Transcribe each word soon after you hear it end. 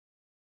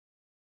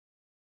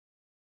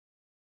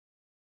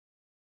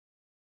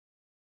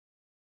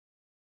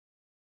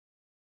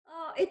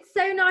Oh, it's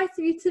so nice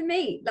of you to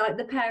meet, like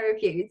the pair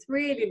of you. It's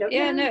really lovely.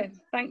 Yeah, no,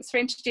 thanks for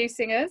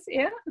introducing us.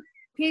 Yeah.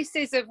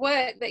 Pieces of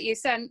work that you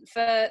sent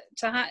for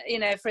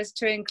us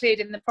to include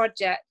in the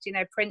project,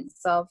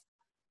 prints of,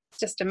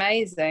 just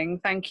amazing.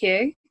 Thank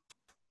you.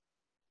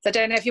 So I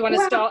don't know if you want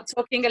to start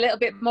talking a little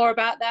bit more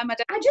about them.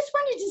 I just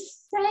wanted to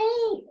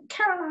say,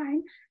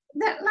 Caroline,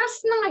 that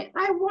last night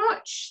I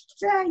watched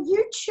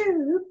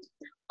YouTube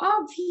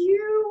of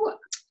you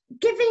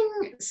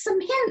giving some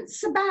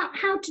hints about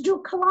how to do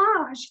a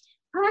collage,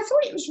 and I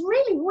thought it was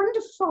really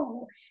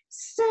wonderful.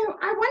 So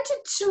I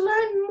wanted to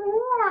learn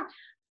more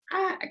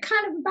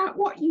kind of about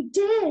what you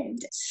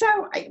did.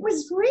 So it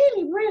was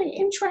really, really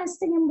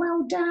interesting and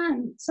well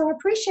done. So I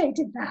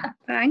appreciated that.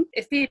 Thanks.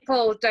 If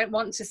people don't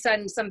want to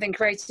send something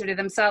creative to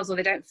themselves, or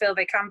they don't feel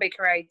they can be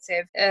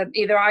creative,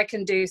 either I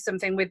can do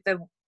something with the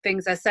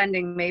things they're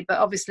sending me, but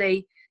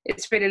obviously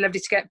it's really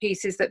lovely to get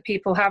pieces that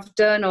people have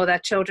done or their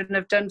children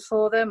have done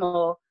for them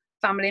or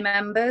family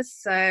members.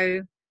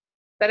 So,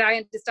 but I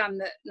understand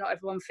that not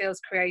everyone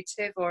feels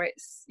creative, or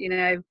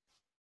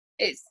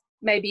it's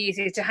maybe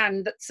easier to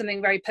hand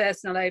something very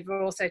personal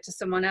over also to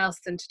someone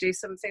else than to do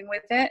something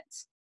with it.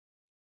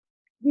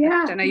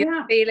 Yeah. I don't know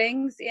your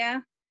feelings. Yeah.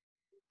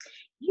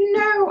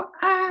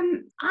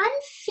 I'm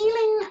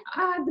feeling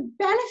the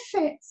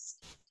benefits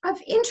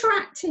of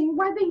interacting,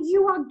 whether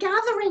you are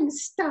gathering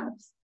stuff,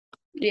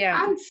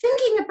 and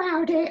thinking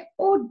about it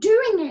or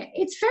doing it.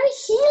 It's very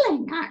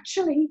healing,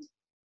 actually,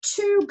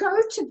 to go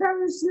to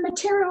those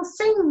material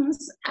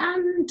things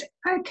and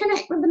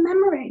connect with the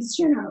memories,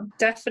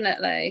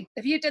 Definitely.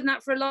 Have you done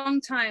that for a long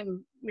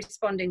time,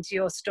 responding to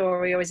your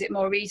story, or is it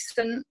more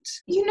recent?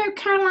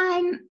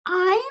 Caroline,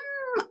 I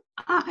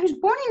was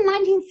born in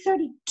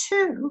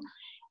 1932,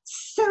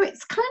 so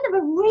it's kind of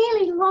a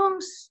really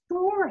long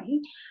story.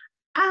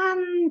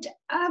 And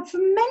for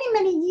many,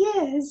 many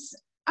years,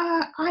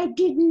 I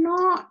did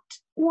not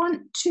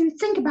want to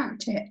think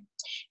about it.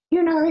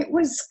 It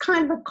was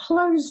kind of a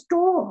closed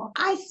door.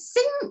 I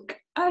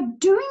think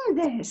doing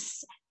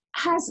this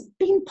has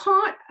been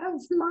part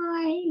of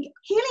my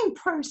healing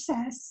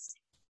process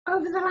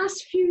over the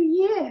last few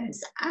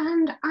years.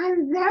 And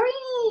I'm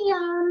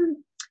very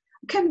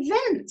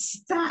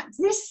convinced that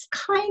this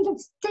kind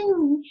of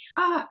thing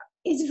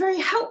is very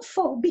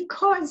helpful,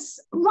 because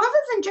rather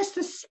than just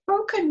the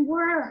spoken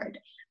word,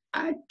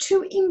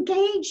 to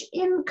engage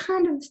in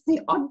kind of the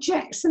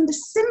objects and the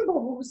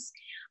symbols,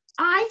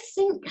 I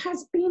think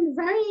has been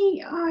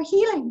very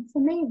healing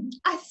for me.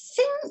 I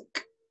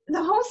think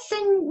the whole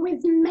thing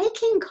with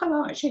making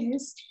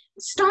collages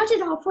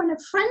started off when a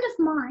friend of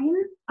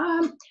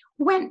mine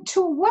went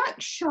to a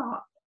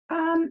workshop.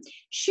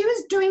 She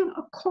was doing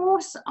a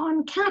course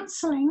on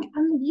counseling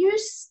and the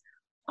use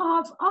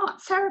of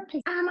art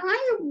therapy. And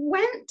I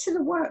went to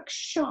the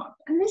workshop,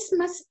 and this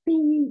must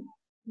be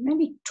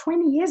maybe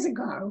 20 years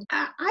ago.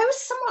 I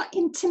was somewhat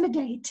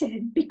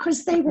intimidated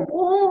because they were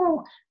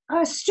all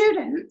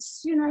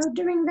students,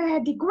 doing their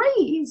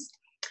degrees,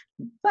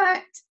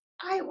 but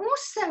I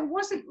also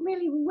wasn't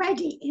really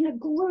ready in a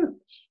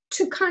group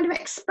to kind of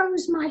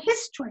expose my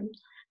history.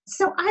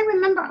 So I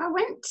remember I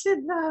went to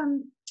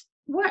the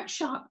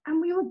workshop and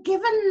we were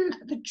given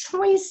the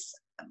choice,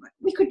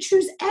 we could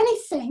choose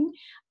anything,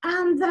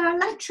 and the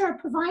lecturer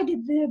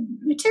provided the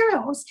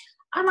materials.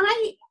 And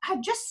I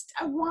had just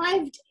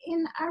arrived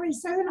in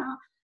Arizona,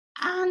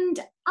 and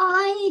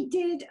I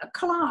did a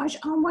collage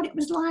on what it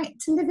was like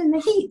to live in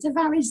the heat of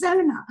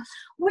Arizona,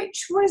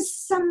 which was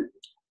some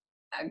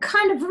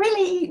kind of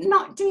really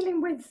not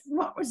dealing with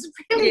what was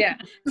really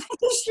the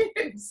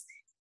issues,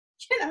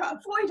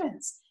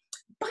 avoidance.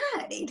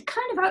 But it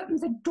kind of opened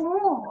the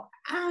door,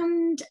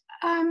 and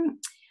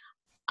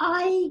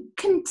I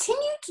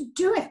continued to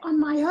do it on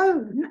my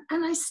own,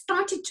 and I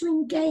started to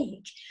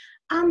engage.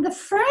 And the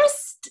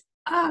first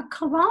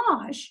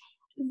collage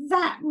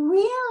that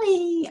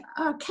really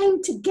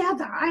came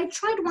together, I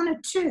tried one or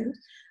two,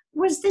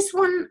 was this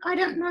one. I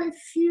don't know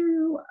if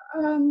you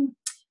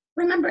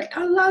remember it,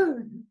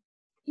 Alone.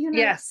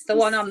 Yes, the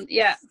one on,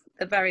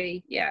 the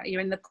very,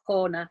 you're in the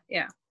corner,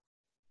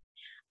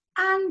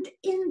 And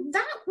in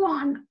that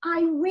one,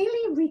 I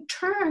really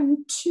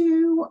returned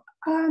to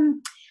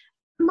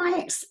my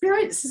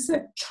experience as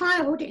a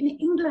child in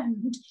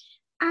England.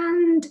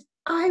 And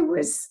I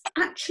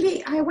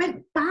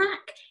went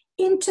back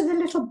into the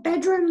little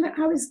bedroom that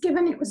I was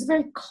given. It was a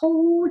very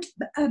cold,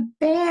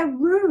 bare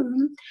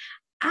room.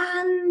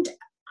 And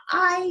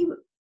I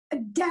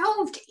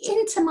delved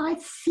into my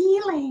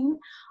feeling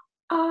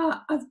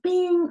of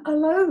being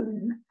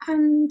alone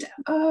and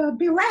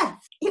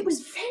bereft. It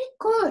was very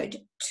good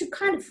to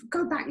kind of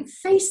go back and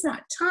face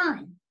that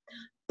time.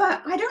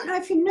 But I don't know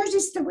if you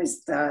noticed, there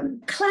was the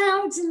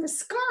clouds in the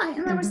sky,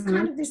 and there was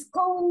kind of this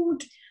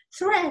gold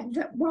thread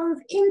that wove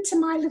into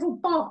my little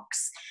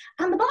box.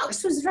 And the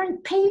box was very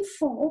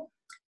painful.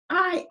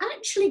 I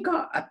actually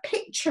got a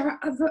picture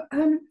of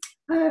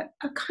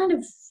a kind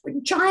of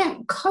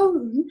giant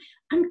cone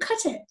and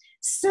cut it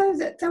so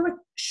that there were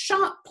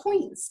sharp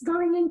points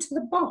going into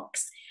the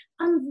box.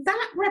 And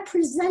that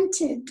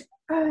represented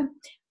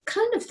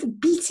kind of the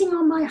beating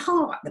on my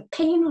heart, the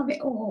pain of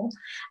it all.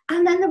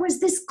 And then there was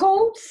this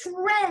gold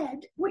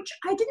thread, which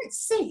I didn't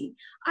see.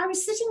 I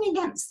was sitting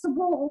against the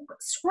wall,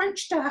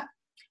 scrunched up,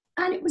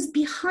 and it was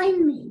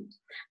behind me.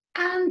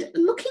 And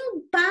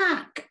looking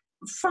back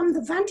from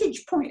the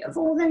vantage point of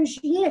all those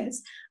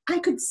years, I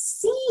could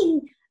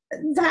see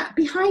that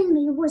behind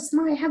me was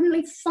my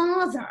Heavenly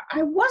Father.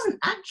 I wasn't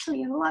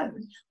actually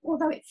alone,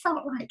 although it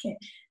felt like it.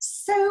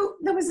 So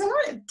there was a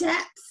lot of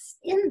depth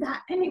in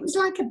that, and it was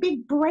like a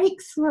big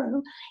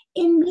breakthrough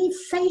in me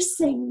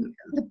facing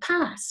the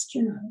past,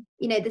 you know.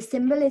 You know, the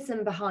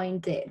symbolism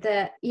behind it,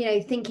 that, you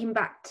know, thinking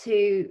back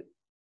to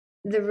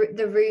the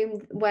room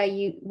where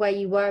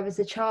you were as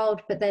a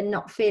child, but then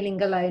not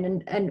feeling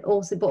alone, and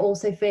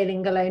also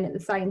feeling alone at the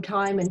same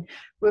time, and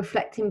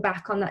reflecting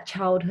back on that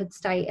childhood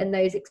state and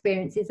those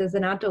experiences as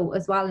an adult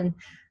as well, and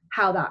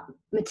how that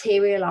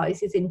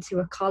materializes into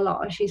a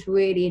collage is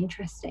really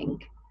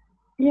interesting.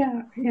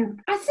 Yeah.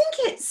 I think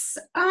it's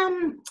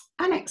an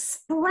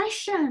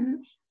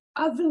expression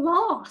of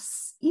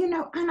loss, you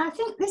know, and I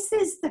think this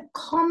is the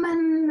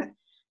common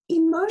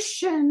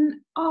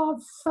emotion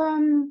of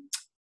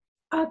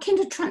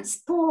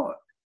Kindertransport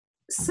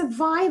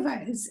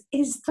survivors,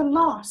 is the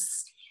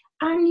loss.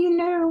 And, you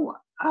know,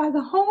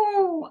 the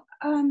whole,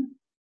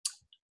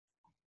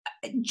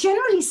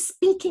 generally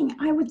speaking,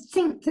 I would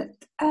think that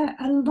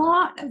a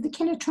lot of the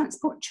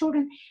Kindertransport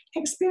children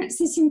experience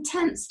this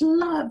intense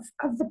love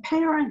of the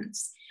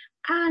parents.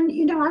 And,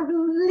 you know, I've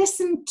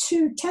listened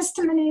to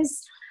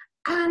testimonies,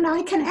 and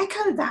I can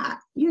echo that,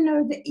 you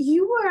know, that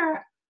you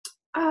were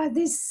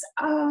this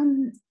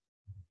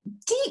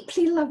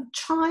deeply loved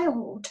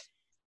child,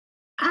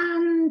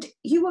 and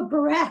you were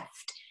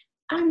bereft.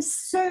 And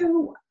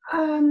so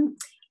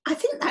I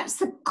think that's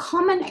the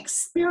common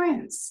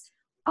experience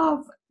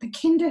of the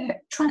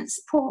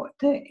Kindertransport.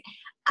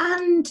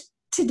 And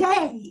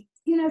today,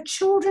 you know,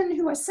 children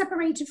who are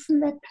separated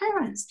from their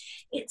parents,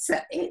 it's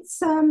a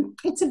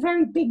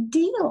very big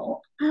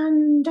deal.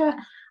 And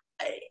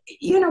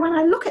you know, when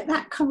I look at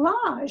that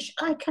collage,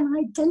 I can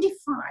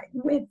identify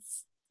with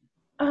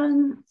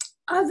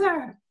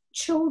other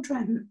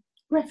children,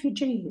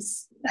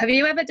 refugees. Have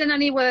you ever done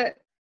any work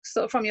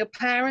sort of from your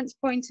parents'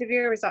 point of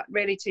view, or is that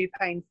really too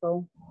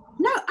painful?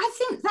 No, I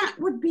think that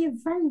would be a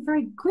very,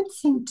 very good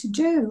thing to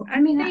do.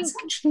 I mean, that's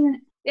actually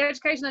the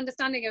education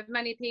understanding of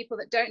many people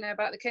that don't know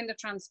about the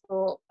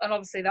Kindertransport, and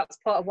obviously that's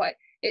part of what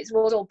it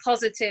was, all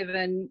positive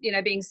and, you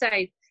know, being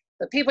safe,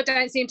 but people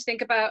don't seem to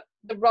think about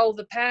the role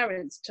the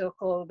parents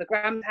took, or the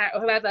grandparent,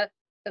 or whoever,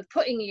 of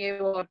putting you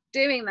or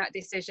doing that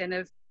decision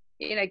of,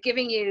 you know,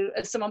 giving you,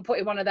 as someone put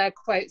in one of their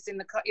quotes in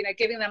the, you know,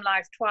 giving them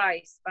life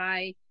twice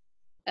by,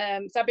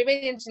 so I'd be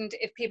really interested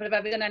if people have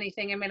ever done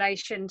anything in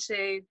relation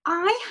to.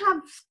 I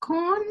have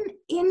gone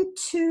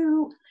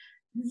into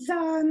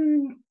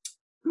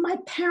my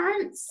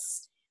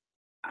parents'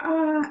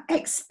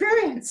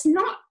 experience,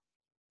 not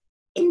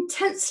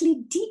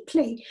intensely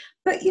deeply,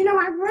 but, you know,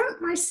 I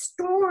wrote my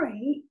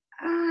story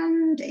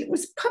and it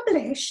was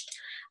published,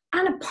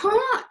 and a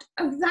part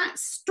of that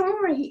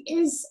story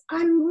is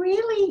I'm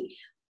really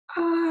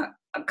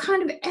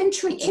kind of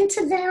entering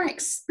into their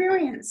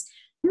experience,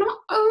 not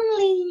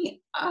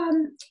only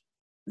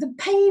the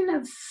pain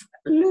of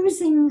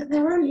losing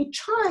their only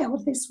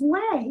child this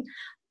way,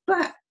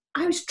 but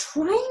I was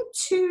trying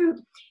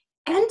to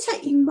enter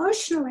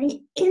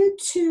emotionally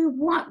into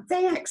what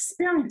they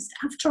experienced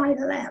after I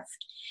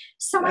left.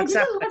 So I did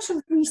a lot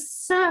of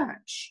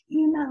research,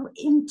 you know,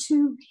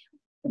 into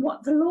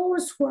what the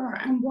laws were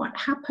and what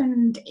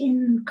happened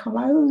in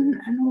Cologne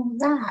and all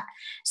that.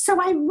 So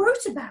I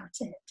wrote about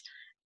it.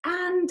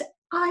 And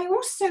I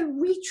also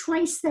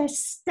retraced their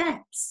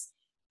steps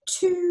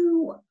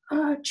to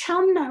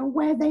Chelmno,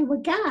 where they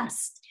were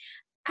gassed,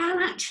 and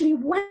actually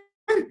went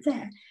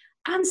there.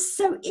 And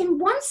so in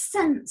one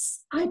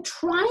sense, I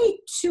tried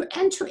to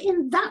enter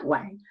in that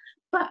way,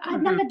 but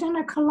I've never done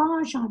a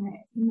collage on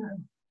it, you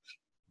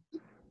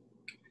know.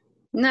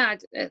 No,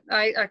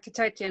 I could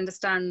totally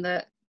understand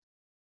that,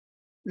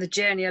 the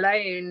journey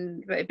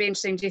alone, but it'd be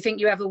interesting. Do you think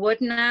you ever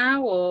would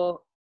now,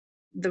 or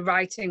the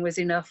writing was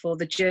enough, or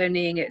the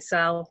journeying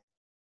itself?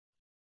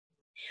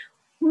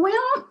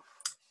 Well,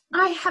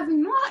 I have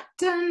not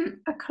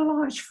done a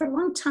collage for a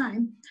long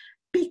time,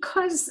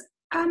 because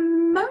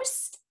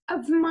most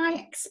of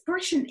my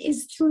expression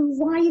is through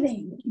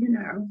writing, you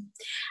know.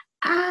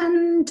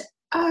 And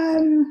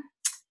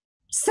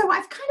so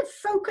I've kind of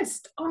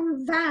focused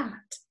on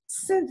that.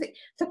 So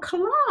the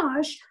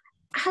collage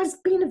has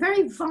been a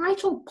very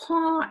vital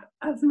part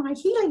of my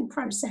healing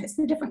process,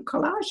 the different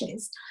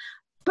collages.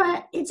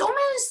 But it's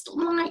almost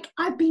like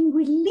I've been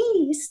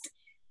released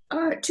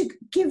to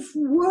give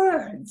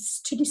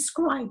words to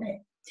describe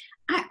it.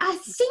 I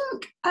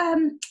think,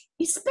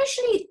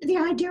 especially the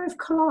idea of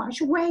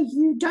collage, where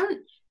you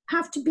don't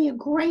have to be a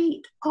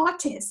great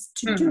artist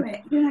to do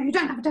it. You know, you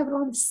don't have to have a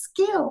lot of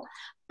skill.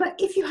 But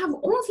if you have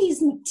all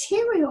these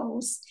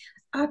materials,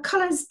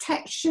 colors,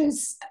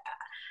 textures,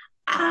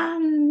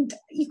 and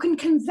you can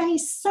convey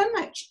so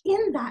much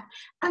in that,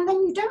 and then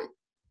you don't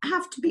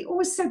have to be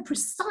always so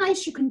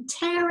precise. You can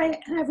tear it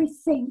and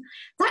everything.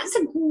 That's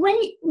a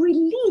great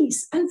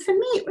release. And for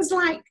me, it was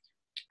like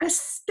a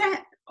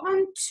step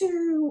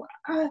onto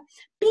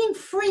being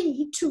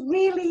free to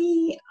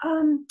really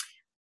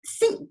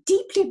think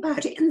deeply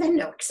about it and then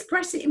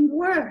express it in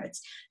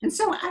words. And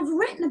so I've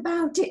written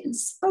about it and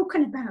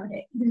spoken about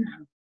it, you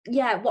know.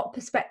 Yeah, what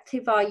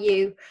perspective are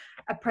you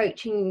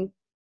approaching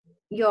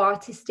your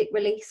artistic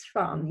release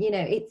from? You know,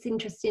 it's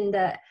interesting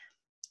that,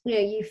 you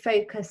know, you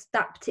focused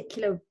that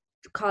particular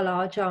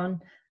collage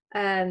on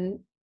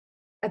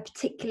a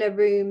particular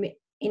room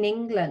in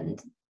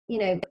England, you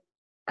know,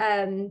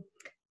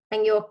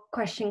 and your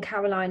question,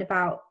 Caroline,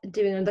 about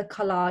doing other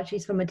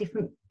collages from a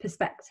different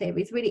perspective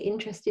is really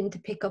interesting to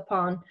pick up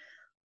on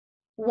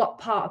what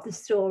part of the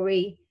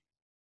story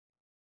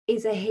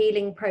is a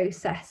healing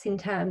process in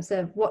terms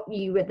of what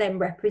you would then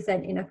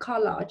represent in a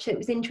collage. So it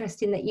was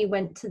interesting that you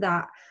went to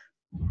that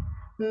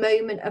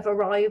moment of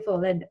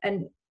arrival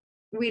and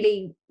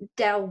really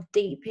delve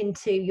deep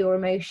into your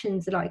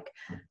emotions, like,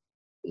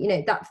 you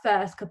know, that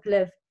first couple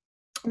of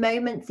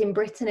moments in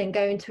Britain and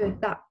going to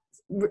that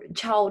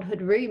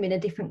childhood room in a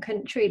different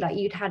country. Like,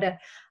 you'd had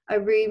a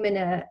room in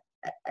a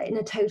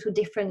total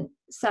different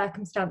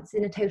circumstance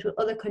in a total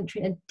other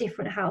country, in a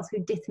different house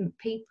with different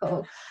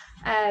people.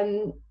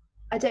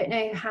 I don't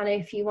know, Hannah,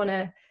 if you want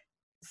to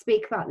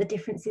speak about the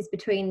differences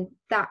between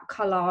that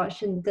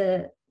collage and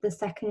the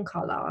second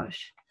collage.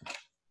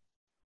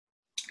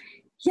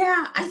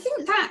 Yeah, I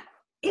think that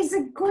is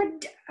a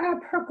good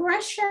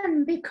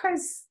progression,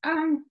 because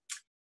I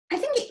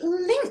think it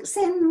links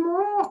in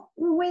more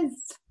with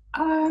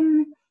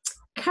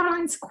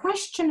Caroline's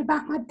question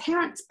about my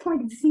parents'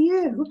 point of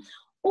view.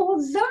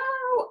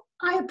 Although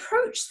I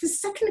approached the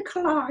second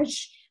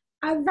collage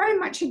very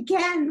much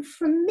again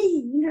from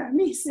me, you know,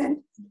 me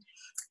saying,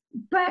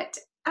 but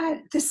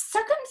the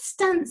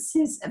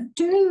circumstances of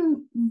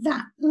doing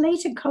that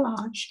later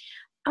collage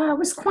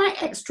was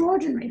quite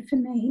extraordinary for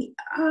me.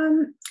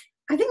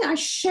 I think I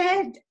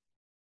shared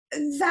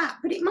that,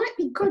 but it might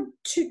be good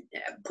to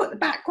put the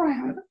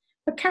background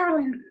for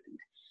Caroline.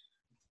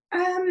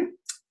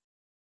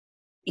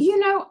 You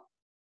know,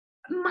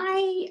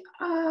 my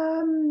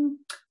home,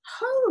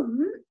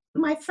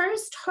 my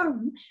first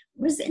home,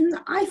 was in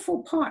the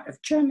Eifel part of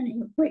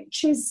Germany,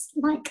 which is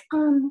like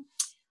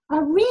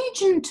a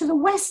region to the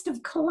west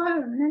of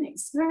Cologne, and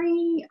it's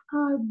very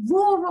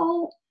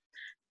rural,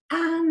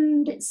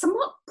 and it's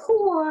somewhat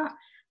poor,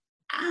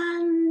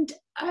 and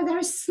there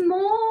are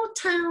small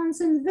towns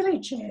and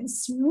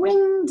villages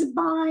ringed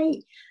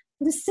by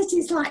the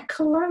cities like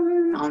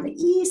Cologne on the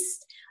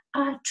east,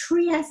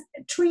 Trier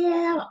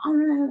on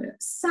the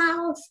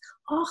south,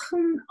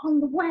 Aachen on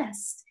the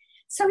west.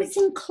 So it's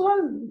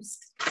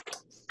enclosed.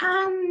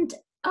 And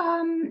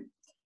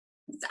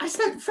I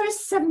spent the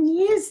first 7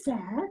 years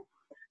there.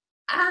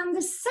 And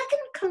the second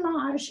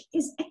collage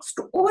is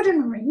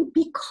extraordinary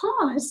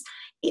because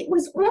it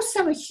was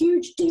also a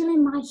huge deal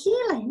in my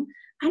healing,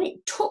 and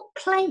it took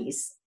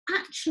place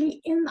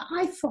actually in the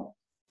Eifel,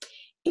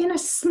 in a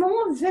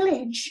small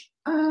village,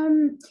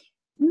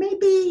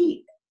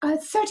 maybe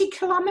 30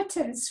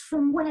 kilometers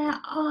from where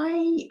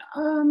I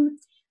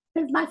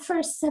lived my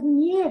first 7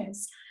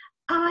 years.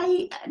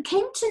 I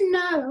came to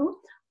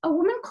know a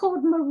woman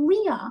called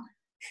Maria,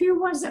 who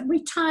was a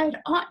retired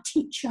art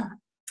teacher,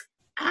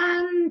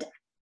 and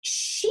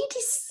she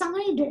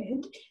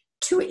decided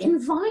to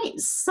invite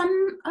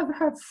some of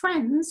her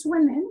friends,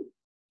 women,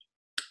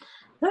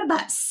 there were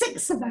about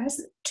 6 of us,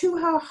 to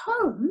her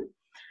home.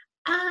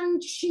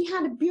 And she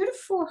had a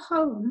beautiful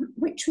home,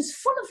 which was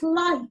full of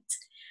light.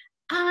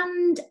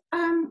 And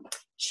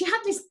she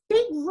had this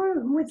big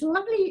room with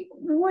lovely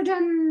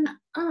wooden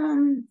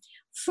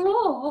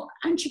floor,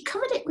 and she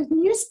covered it with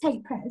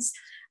newspapers.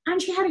 And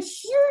she had a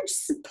huge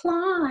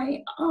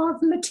supply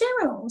of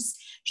materials.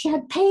 She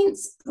had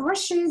paints,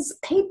 brushes,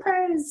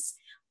 papers,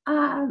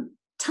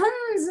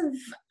 tons of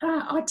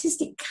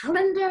artistic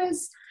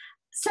calendars.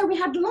 So we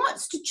had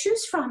lots to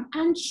choose from.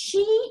 And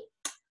she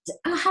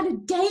had a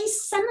day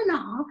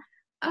seminar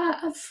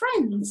of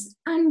friends.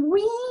 And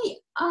we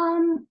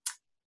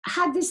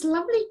had this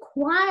lovely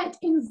quiet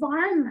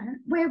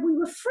environment where we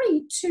were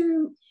free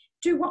to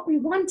do what we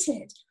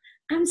wanted.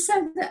 And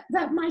so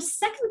that my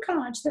second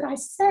collage that I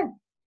said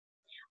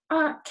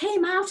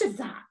came out of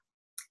that.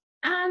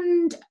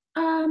 And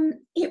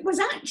it was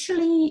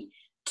actually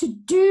to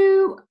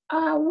do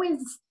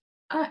with,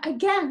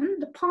 again,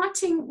 the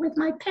parting with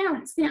my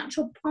parents, the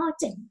actual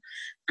parting.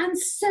 And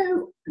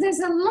so there's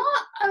a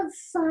lot of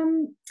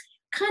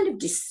kind of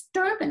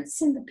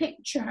disturbance in the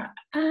picture,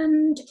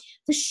 and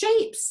the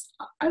shapes,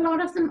 a lot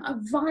of them are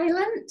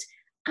violent,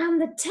 and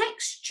the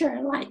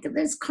texture, like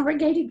there's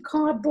corrugated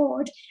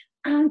cardboard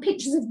and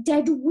pictures of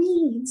dead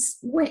weeds,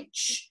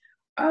 which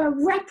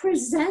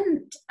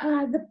represent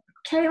the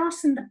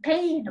chaos and the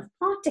pain of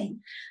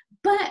parting.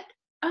 But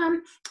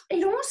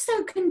it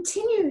also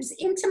continues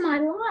into my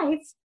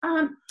life.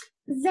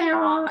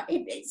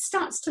 It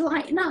starts to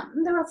lighten up,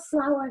 and there are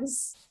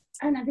flowers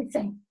and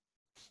everything.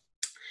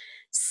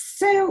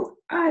 So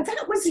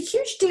that was a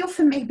huge deal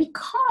for me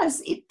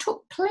because it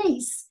took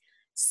place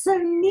so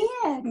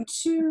near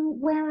to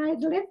where I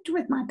lived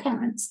with my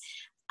parents,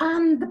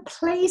 and the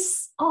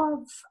place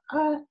of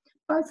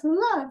both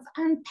love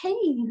and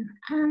pain.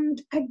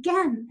 And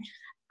again,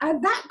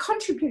 that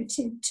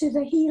contributed to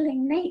the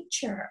healing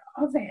nature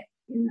of it,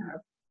 you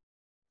know.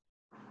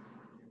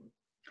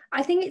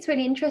 I think it's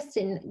really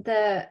interesting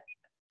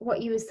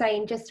what you were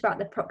saying just about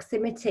the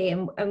proximity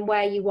and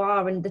where you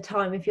are and the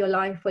time of your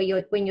life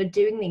when you're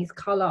doing these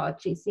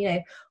collages, you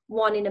know,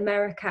 one in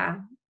America,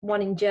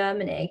 one in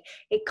Germany.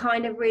 It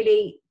kind of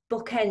really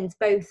bookends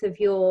both of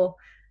your,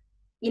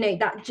 you know,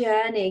 that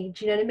journey,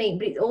 do you know what I mean?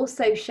 But it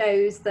also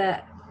shows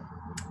that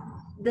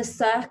the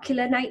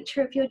circular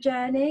nature of your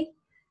journey,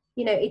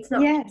 you know, it's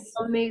not just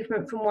a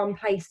movement from one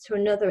place to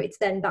another, it's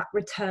then that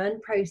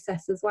return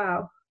process as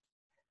well.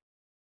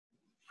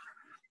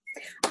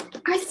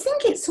 I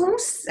think it's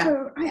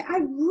also, I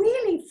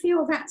really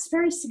feel that's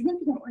very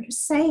significant what you're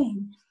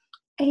saying,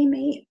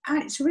 Amy,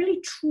 and it's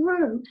really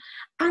true.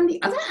 And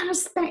the other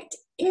aspect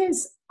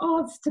is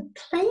of the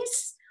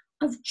place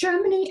of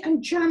Germany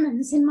and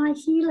Germans in my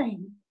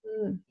healing.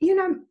 You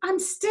know, I'm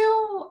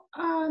still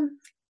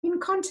in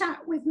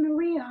contact with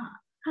Maria,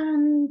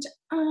 and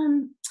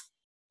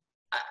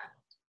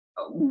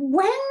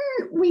when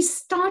we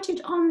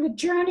started on the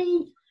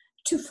journey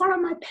to follow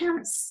my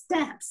parents'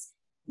 steps,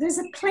 there's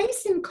a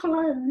place in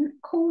Cologne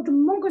called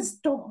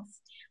Moggersdorf,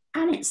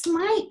 and it's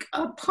like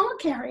a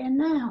park area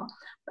now.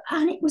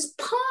 And it was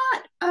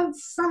part of,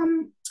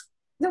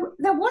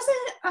 there was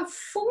a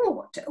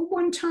fort at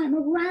one time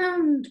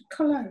around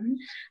Cologne,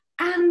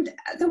 and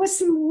there were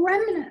some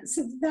remnants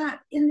of that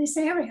in this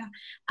area.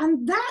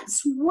 And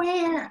that's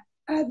where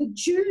the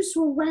Jews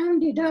were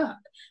rounded up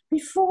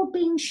before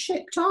being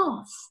shipped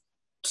off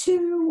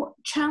to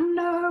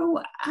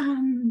Chamno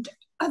and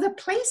other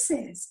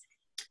places.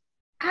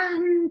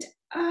 And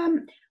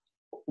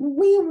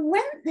we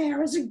went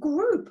there as a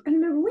group,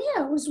 and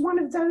Maria was one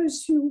of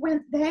those who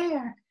went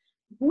there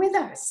with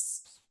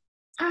us.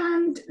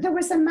 And there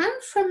was a man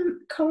from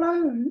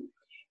Cologne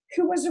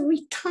who was a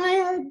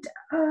retired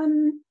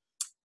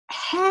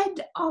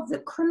head of the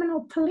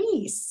criminal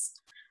police.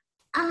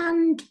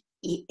 And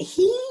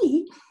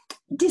he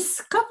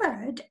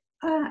discovered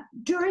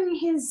during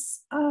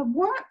his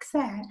work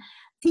there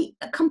the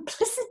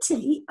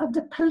complicity of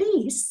the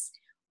police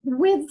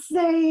with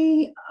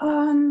the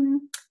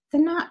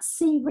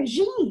Nazi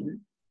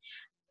regime.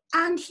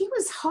 And he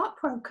was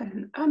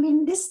heartbroken. I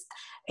mean,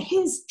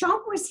 his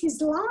job was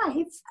his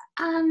life,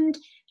 and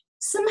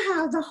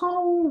somehow the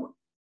whole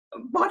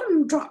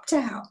bottom dropped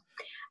out.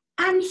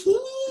 And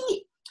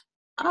he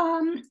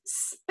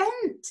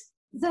spent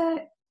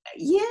the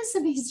years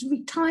of his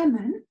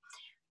retirement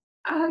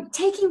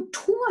taking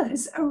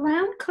tours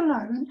around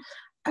Cologne,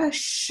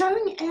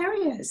 showing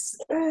areas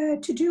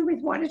to do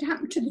with what had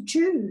happened to the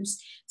Jews,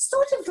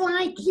 sort of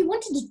like he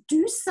wanted to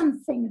do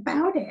something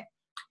about it.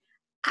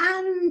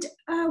 And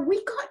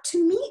we got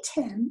to meet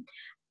him,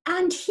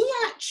 and he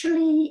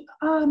actually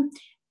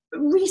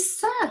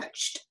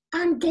researched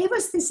and gave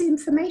us this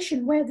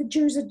information where the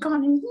Jews had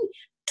gone, and he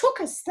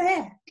took us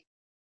there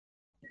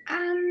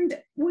and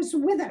was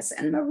with us,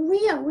 and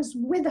Maria was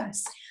with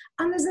us.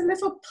 And there's a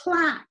little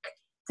plaque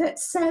that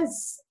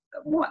says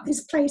what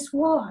this place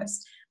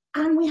was,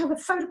 and we have a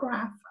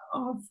photograph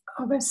of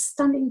us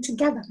standing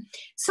together.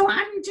 So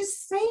I'm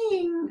just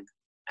saying,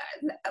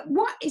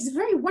 what is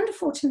very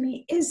wonderful to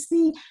me is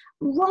the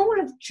role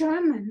of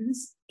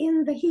Germans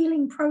in the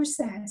healing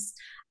process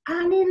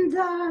and in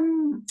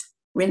the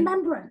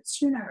remembrance,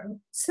 you know.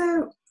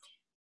 So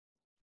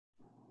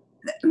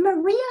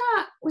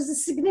Maria was a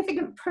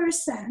significant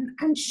person,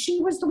 and she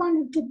was the one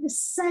who did the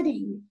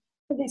setting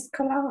for this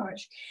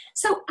collage.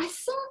 So I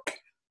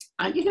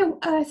think, you know,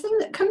 a thing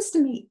that comes to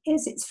me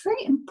is it's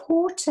very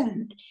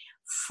important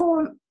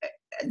for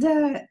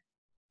the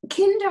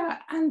kinder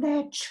and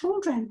their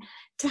children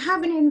to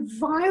have an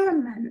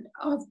environment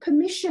of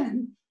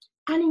permission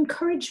and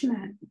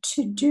encouragement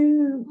to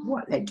do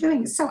what they're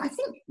doing. So I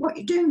think what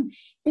you're doing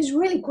is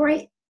really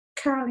great,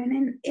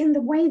 Caroline, in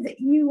the way that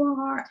you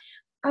are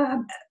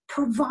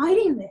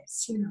providing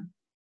this, you know.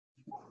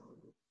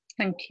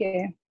 Thank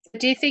you.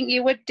 Do you think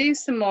you would do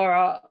some more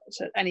art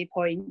at any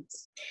point?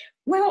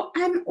 Well,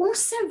 I'm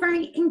also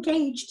very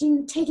engaged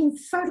in taking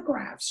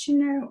photographs. You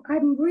know,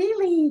 I'm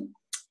really,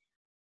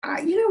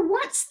 you know,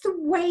 what's the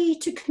way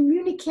to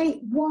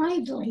communicate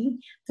widely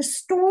the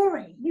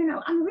story? You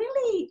know, I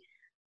really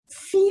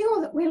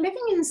feel that we're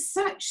living in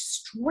such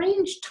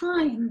strange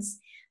times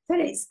that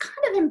it's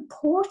kind of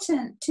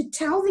important to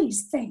tell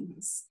these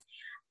things.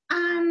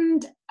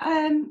 And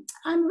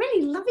I'm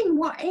really loving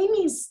what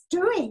Amy's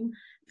doing,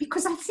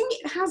 because I think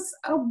it has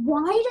a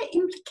wider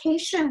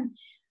implication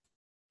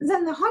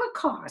than the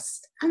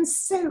Holocaust. And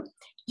so,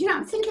 you know,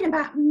 I'm thinking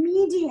about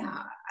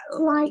media,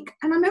 like,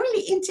 and I'm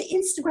really into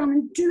Instagram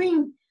and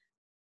doing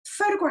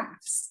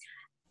photographs.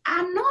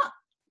 And not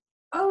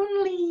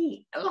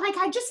only, like,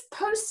 I just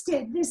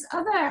posted this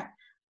other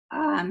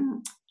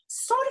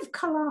sort of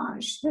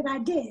collage that I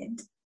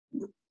did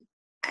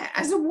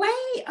as a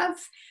way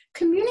of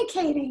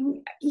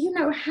communicating, you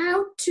know,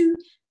 how to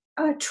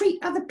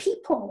treat other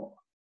people,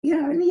 you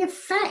know, and the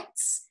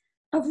effects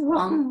of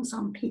wrongs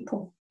on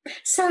people.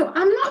 So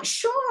I'm not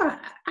sure.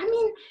 I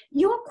mean,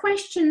 your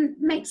question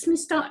makes me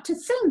start to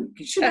think,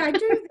 should I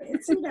do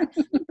this? You know,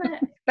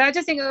 but I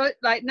just think,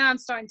 like, now I'm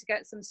starting to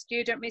get some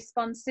student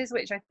responses,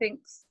 which I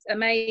think's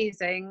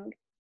amazing.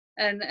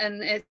 And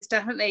it's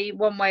definitely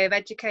one way of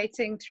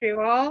educating through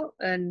art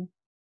and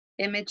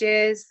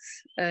images,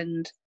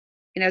 and,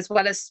 you know, as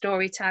well as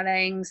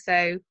storytelling.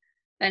 So,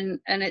 and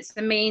it's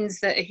the means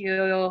that if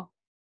you're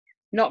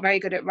not very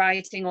good at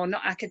writing or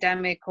not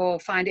academic or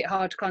find it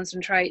hard to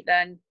concentrate,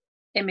 then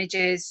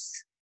images,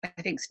 I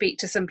think, speak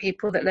to some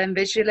people that learn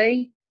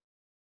visually.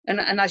 And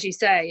as you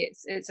say,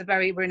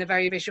 we're in a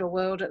very visual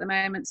world at the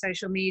moment,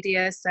 social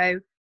media. So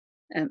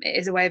it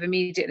is a way of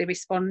immediately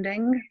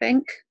responding, I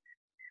think.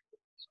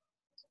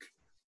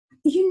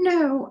 You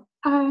know,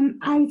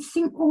 I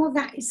think all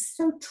that is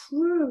so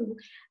true.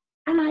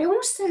 And I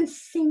also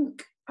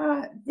think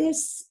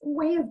this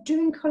way of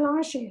doing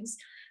collages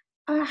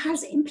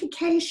has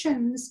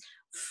implications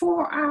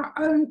for our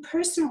own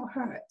personal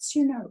hurts,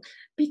 you know,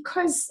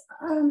 because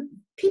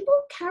people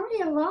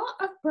carry a lot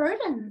of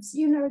burdens.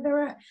 You know, there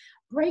are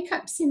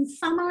breakups in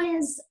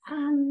families,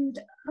 and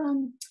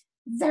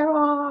there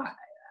are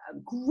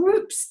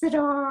groups that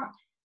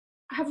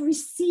have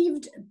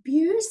received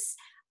abuse.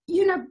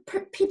 You know,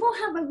 people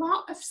have a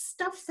lot of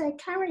stuff they're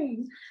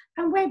carrying,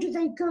 and where do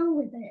they go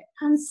with it?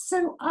 And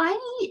so I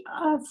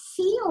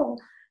feel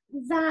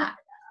that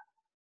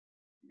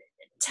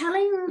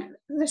telling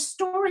the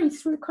story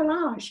through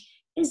collage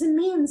is a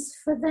means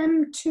for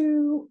them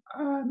to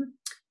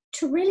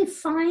really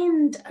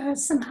find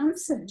some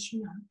answers,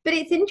 you know. But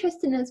it's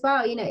interesting as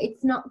well, you know,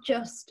 it's not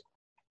just,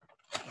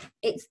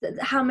 it's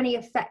how many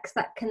effects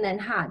that can then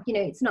have. You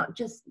know, it's not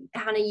just,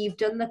 Hannah, you've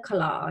done the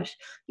collage,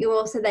 you're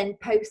also then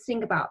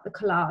posting about the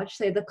collage.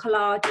 So the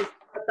collage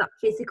has that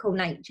physical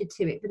nature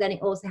to it, but then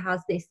it also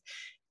has this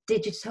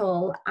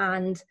digital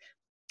and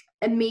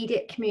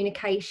immediate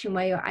communication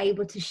where you're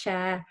able to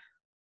share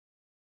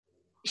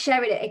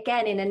it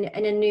again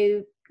in a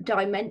new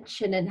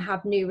dimension and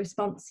have new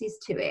responses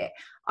to it.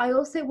 I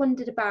also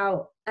wondered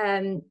about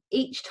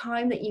each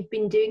time that you've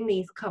been doing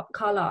these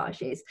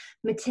collages,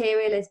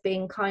 material is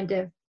being kind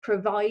of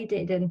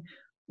provided, and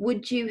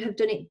would you have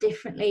done it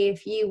differently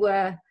if you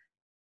were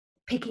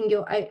picking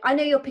your own? I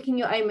know you're picking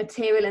your own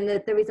material and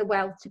that there is a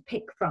wealth to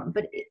pick from,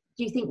 but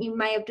do you think you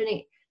may have done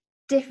it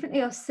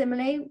differently or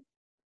similarly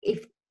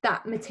if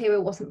that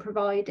material wasn't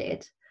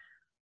provided?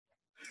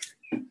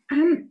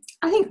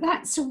 I think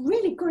that's a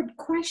really good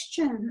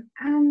question,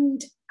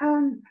 and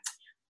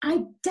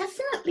I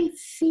definitely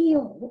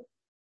feel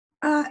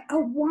a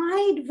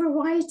wide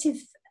variety of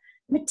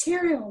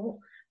material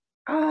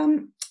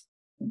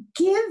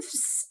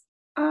gives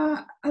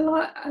a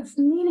lot of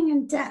meaning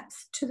and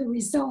depth to the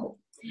result.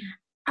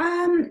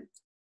 I'm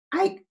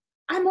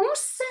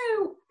also,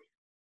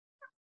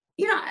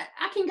 you know,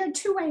 I can go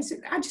two ways.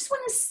 I just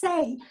want to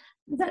say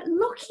that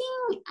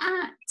looking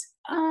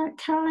at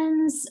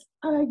Caroline's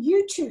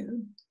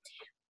YouTube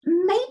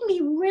made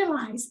me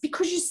realize,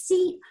 because you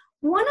see,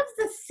 one of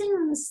the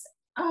things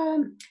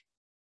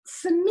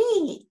for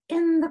me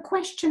in the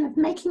question of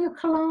making a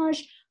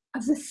collage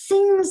of the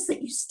things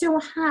that you still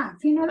have,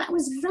 you know, that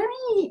was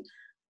very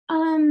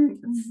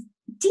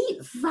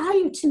deep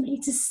value to me,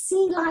 to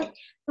see like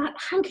that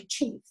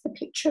handkerchief, the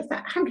picture of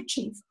that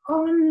handkerchief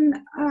on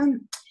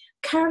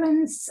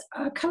Caroline's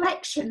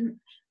collection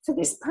for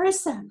this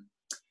person.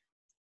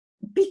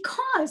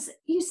 Because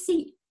you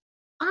see,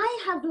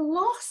 I have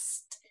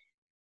lost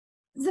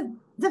the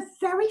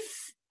very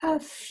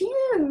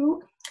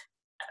few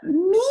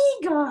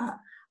meager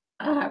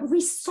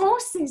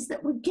resources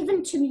that were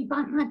given to me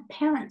by my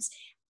parents.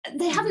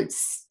 They haven't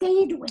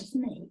stayed with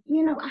me.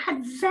 You know, I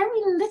had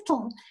very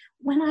little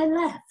when I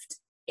left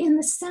in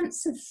the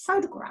sense of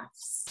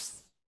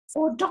photographs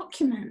or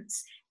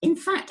documents. In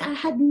fact, I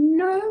had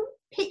no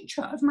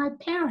picture of my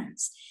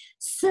parents.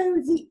 So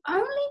the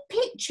only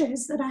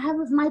pictures that I have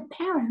of my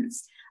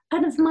parents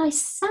and of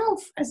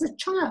myself as a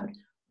child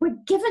were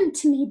given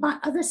to me by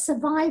other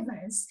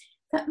survivors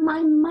that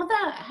my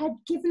mother had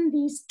given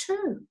these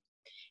to.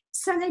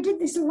 So they did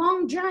this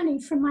long journey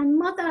from my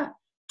mother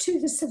to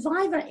the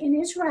survivor in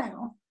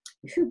Israel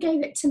who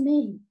gave it to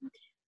me.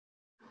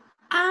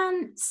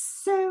 And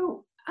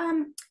so,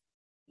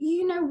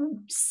 you know,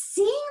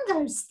 seeing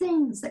those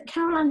things that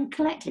Caroline had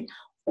collected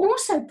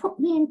also put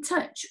me in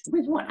touch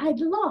with what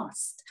I'd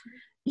lost.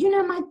 You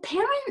know, my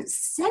parents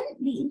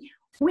sent me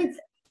with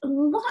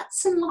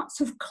lots and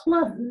lots of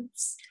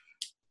clothes,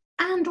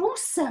 and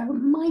also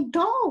my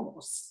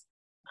dolls.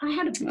 I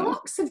had a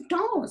box of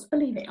dolls,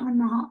 believe it or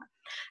not,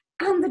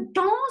 and the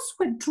dolls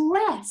were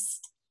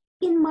dressed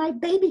in my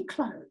baby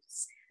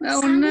clothes.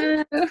 Oh,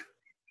 no.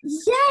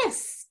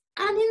 Yes,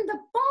 and in the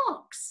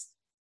box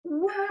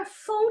were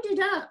folded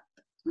up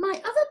my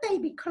other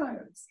baby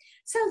clothes,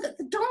 so that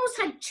the dolls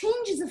had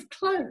changes of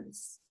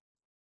clothes.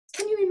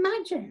 Can you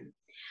imagine?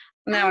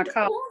 No, I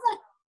can't.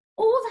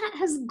 All that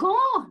has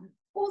gone.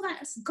 all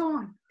that is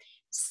gone.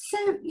 So,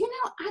 you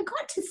know, I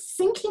got to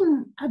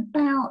thinking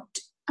about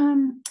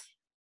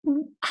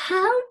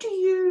how do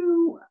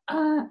you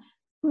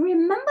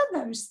remember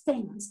those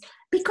things?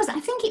 Because I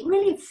think it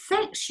really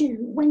affects you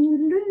when you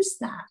lose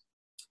that.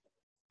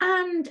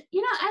 And,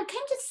 you know, I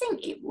came to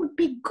think it would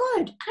be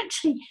good,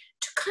 actually,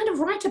 to kind of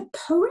write a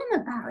poem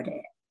about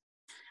it.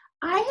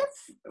 I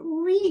have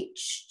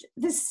reached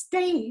the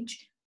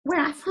stage where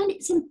I find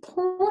it's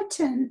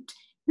important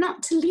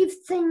not to leave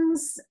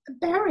things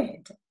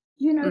buried.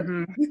 You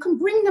know, you can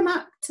bring them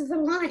up to the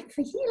light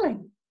for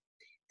healing.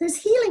 There's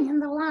healing in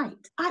the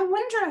light. I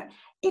wonder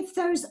if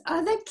those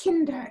other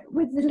kinder,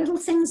 with the little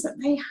things that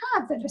they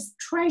had that are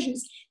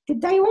treasures,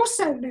 did they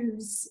also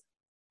lose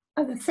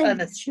other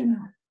things, you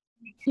know?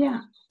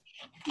 Yeah.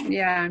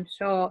 Yeah, I'm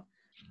sure.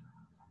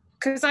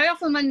 Because I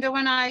often wonder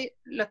when I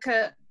look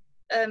at,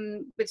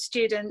 with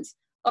students,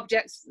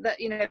 objects that,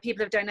 you know,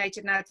 people have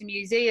donated now to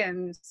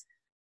museums,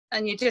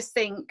 and you just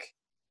think,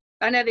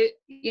 I know that,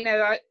 you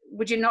know,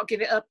 would you not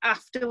give it up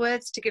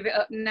afterwards to give it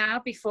up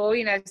now before?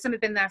 You know, some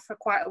have been there for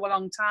quite a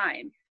long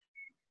time.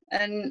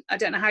 And I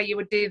don't know how you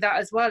would do that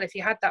as well if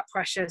you had that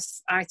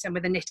precious item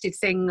with a knitted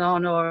thing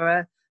on, or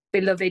a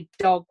beloved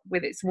dog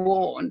with its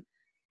worn.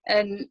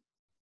 And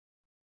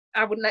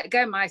I wouldn't let it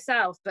go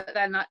myself, but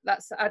then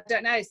that's, I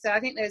don't know. So I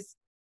think there's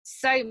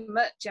so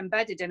much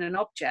embedded in an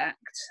object.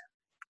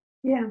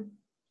 Yeah.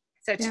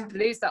 So to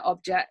lose that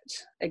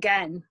object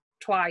again,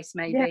 twice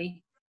maybe. Yeah.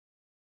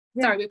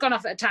 Yeah. Sorry, we've gone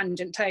off at a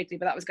tangent totally,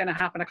 but that was going to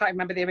happen. I can't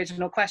remember the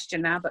original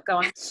question now, but go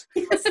on.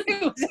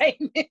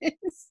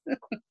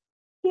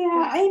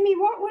 Yeah, Amy,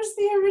 what was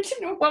the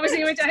original? What was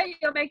the original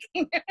you're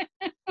making?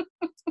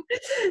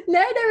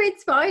 No,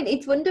 it's fine.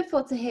 It's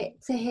wonderful to hear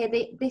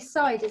this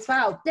side as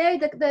well. No,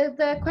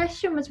 the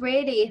question was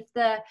really if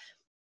the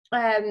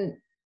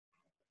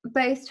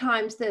both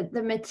times the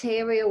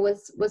material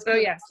was oh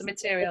yes, the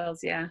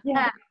materials, yeah.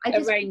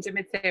 A range of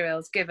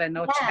materials given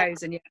or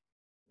chosen.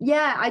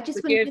 Yeah, I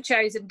just would you have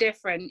chosen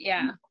different?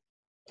 Yeah,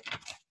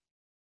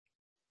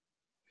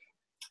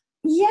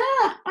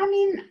 I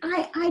mean,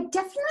 I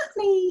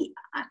definitely,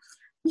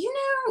 you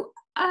know,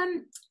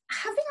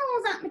 having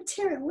all that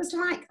material was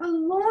like a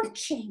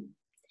launching.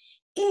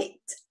 It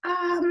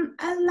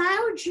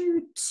allowed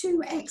you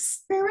to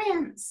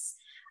experience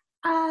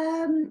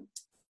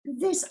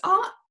this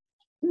art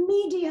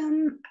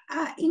medium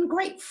in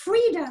great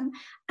freedom,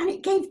 and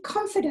it gave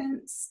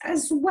confidence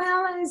as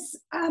well as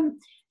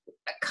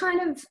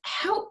kind of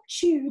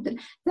helped you. The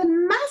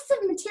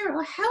massive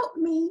material helped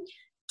me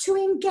to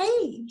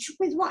engage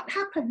with what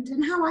happened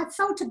and how I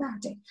felt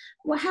about it.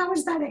 Well, how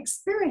was that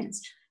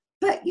experience?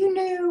 But, you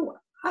know,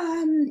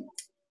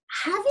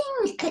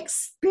 having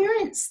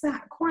experienced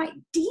that quite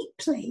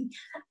deeply,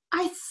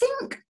 I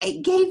think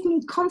it gave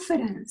me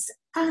confidence.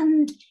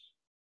 And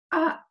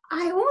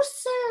I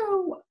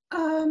also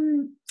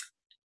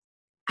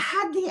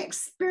had the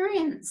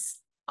experience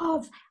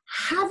of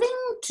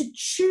having to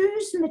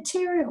choose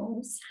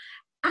materials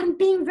and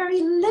being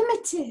very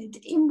limited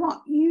in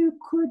what you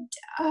could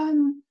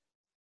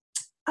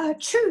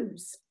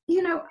choose.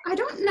 You know, I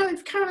don't know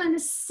if Caroline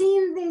has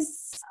seen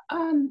this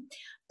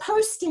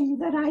posting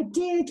that I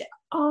did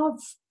of,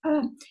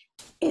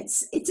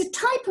 it's a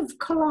type of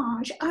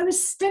collage. I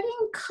was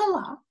studying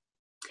colour,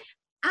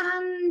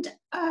 and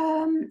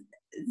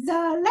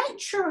the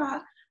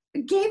lecturer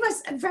gave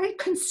us a very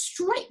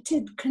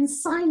constricted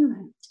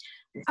consignment.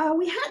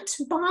 We had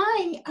to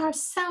buy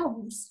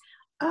ourselves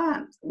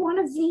one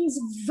of these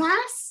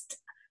vast,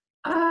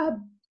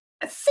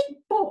 thick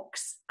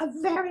books of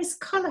various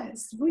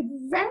colours with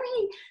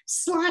very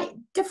slight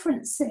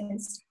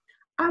differences.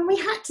 And we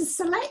had to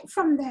select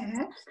from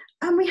there,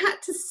 and we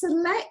had to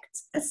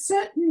select a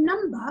certain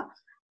number,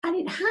 and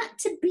it had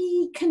to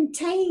be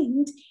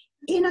contained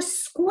in a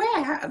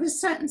square of a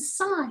certain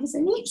size,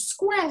 and each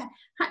square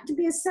had to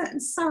be a certain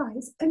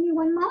size, and you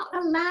were not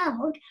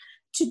allowed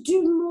to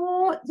do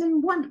more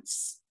than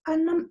once.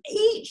 And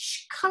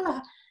each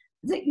colour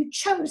that you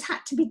chose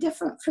had to be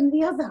different from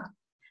the other.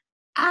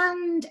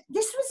 And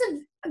this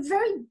was a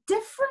very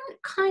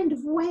different kind of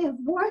way of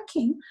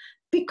working,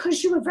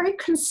 because you were very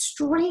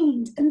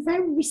constrained and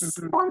very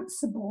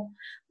responsible.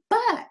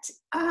 But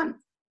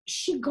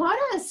she got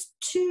us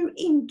to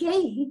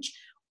engage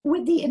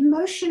with the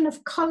emotion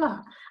of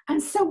colour.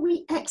 And so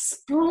we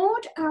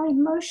explored our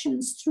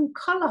emotions through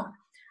colour.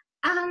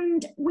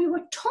 And we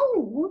were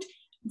told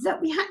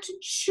that we had to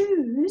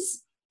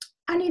choose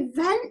an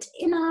event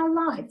in our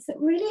life that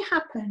really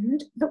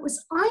happened that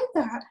was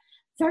either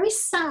very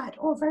sad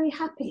or very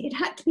happy. It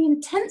had to be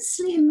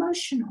intensely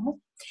emotional,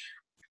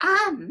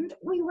 and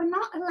we were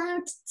not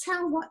allowed to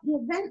tell what the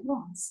event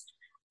was.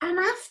 And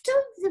after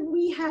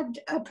we had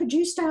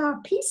produced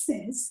our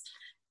pieces,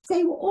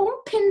 they were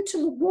all pinned to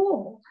the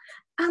wall,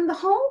 and the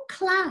whole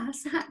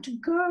class had to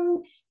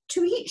go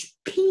to each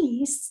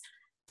piece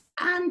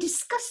and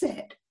discuss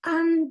it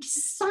and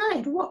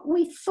decide what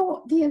we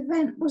thought the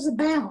event was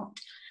about.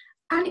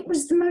 And it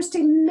was the most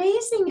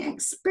amazing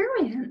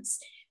experience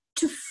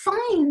to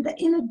find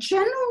that in a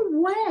general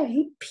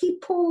way,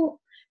 people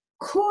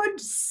could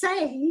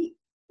say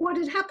what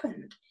had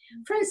happened.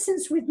 For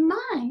instance, with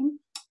mine,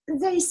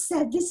 they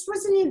said this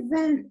was an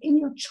event in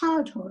your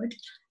childhood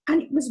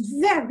and it was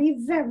very,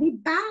 very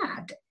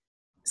bad.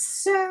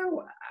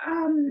 So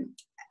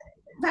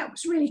that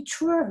was really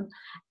true.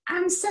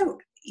 And so,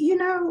 you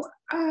know,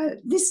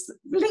 this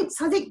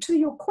links, I think, to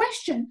your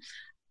question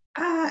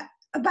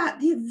about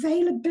the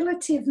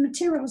availability of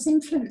materials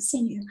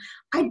influencing you.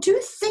 I do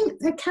think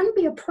there can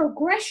be a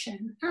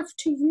progression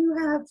after you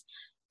have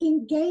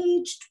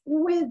engaged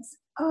with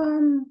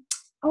a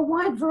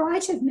wide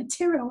variety of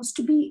materials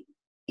to be,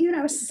 you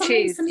know,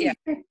 something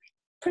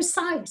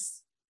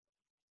precise.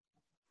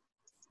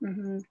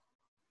 Mm-hmm.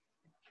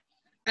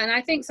 And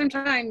I think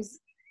sometimes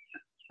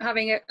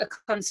having a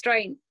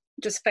constraint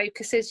just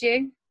focuses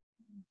you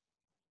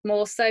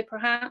more so,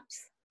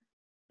 perhaps.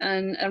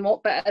 And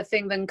what better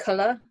thing than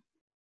colour?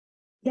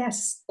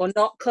 Yes. Or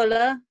not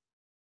colour?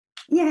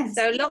 Yes.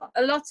 So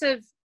a lot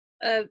of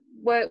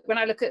work, when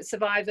I look at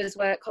survivors'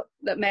 work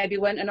that maybe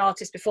weren't an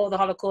artist before the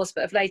Holocaust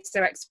but have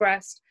later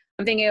expressed,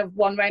 I'm thinking of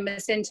one Roma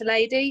Sinta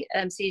lady,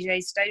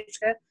 CJ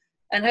Stochka,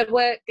 and her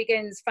work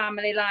begins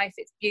family life.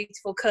 It's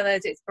beautiful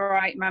colours, it's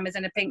bright, mama's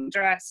in a pink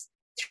dress.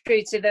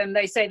 True to them,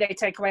 they say they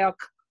take away our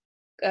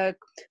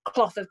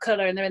cloth of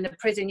colour and they're in the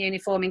prison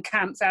uniform in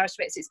camps,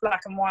 Auschwitz, it's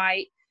black and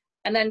white.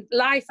 And then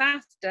life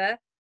after,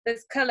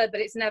 there's colour, but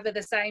it's never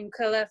the same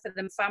colour for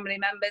them family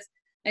members.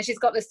 And she's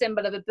got the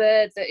symbol of a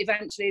bird that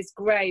eventually is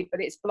grey,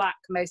 but it's black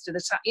most of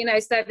the time. You know,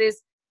 so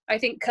I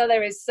think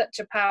colour is such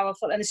a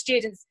powerful, and the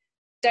students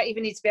don't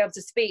even need to be able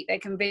to speak, they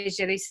can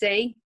visually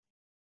see,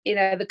 you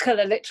know, the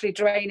colour literally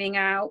draining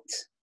out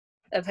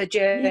of her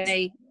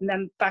journey and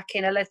then back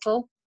in a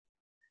little.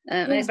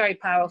 And it's very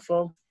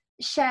powerful.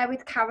 Share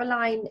with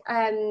Caroline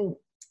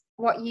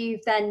what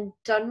you've then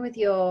done with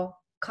your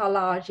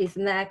collages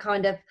and their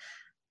kind of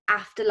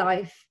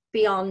afterlife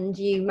beyond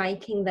you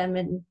making them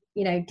and,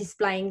 you know,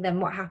 displaying them.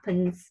 What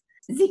happens?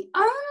 The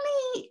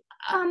only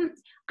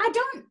I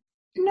don't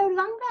no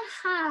longer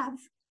have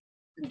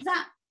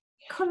that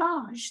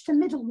collage, the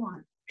middle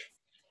one,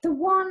 the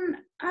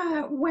one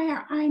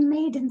where I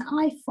made an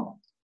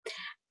Eiffel,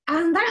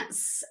 and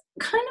that's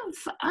kind of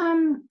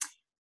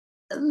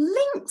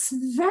links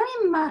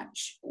very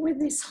much with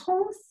this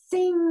whole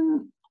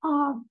thing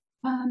of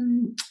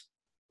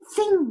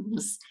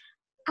things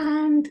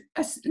and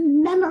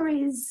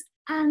memories,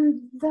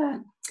 and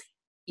the,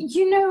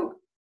 you know,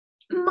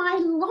 my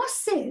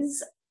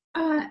losses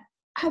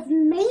have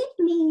made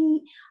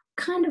me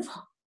kind of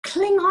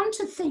cling on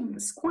to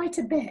things quite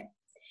a bit.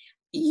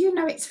 You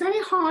know, it's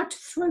very hard to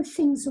throw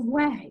things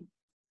away,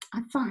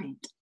 I find,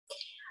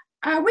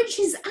 which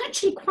is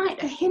actually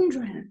quite a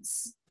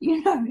hindrance,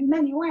 you know, in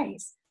many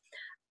ways.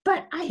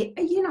 But I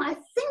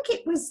think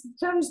it was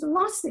those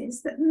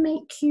losses that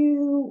make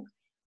you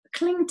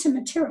cling to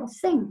material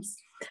things.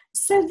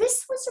 So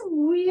this was a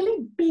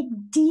really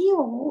big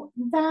deal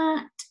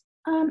that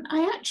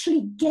I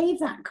actually gave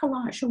that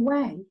collage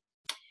away.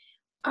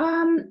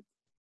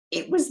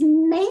 It was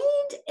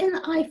made in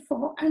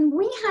Eiffel, and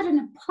we had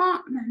an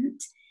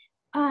apartment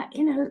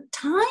in a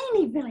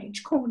tiny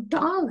village called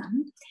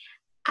Garland,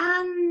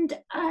 and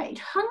it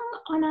hung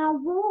on our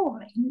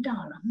wall in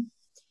Garland.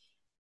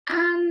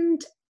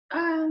 And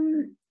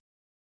I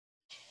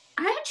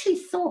actually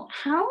thought,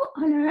 how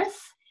on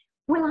earth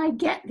will I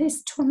get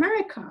this to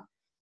America?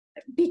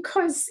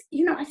 Because,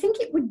 you know, I think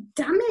it would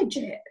damage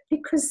it,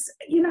 because,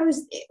 you know,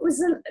 it was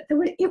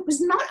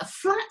not a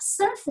flat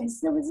surface.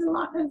 There was a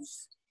lot of,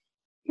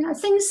 you know,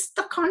 things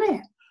stuck on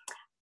it.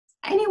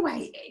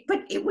 Anyway,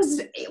 but it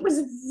was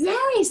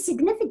very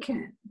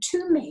significant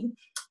to me.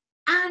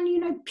 And, you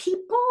know,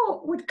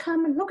 people would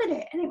come and look at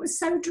it, and it was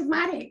so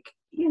dramatic,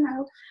 you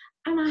know.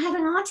 And I had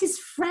an artist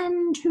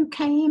friend who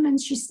came,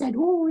 and she said,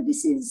 oh,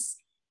 this is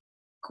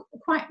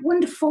quite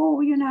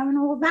wonderful, you know, and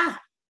all that.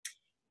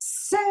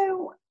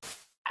 So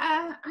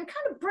I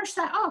kind of brushed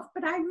that off,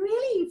 but I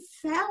really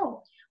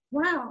felt,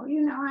 wow,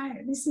 you know,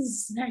 this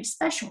is very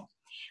special.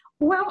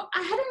 Well,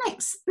 I had an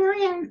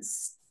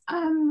experience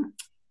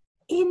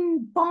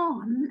in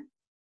Bonn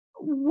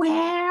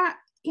where,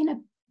 in a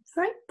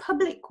very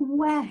public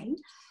way,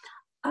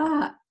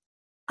 a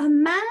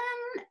man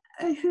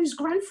whose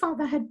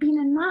grandfather had been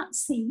a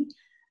Nazi,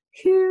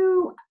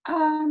 who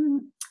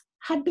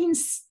had been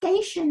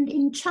stationed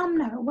in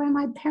Chumno where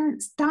my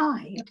parents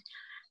died,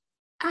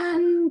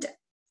 and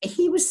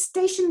he was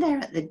stationed there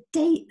at the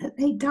date that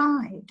they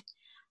died.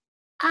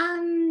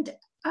 And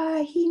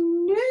he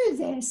knew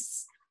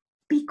this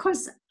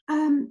because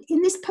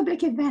in this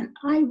public event,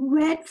 I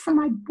read from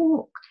my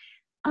book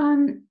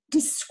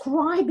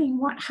describing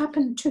what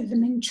happened to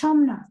them in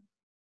Chumno.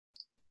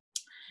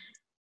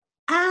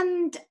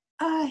 And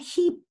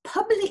he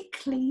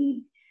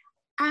publicly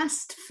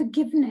asked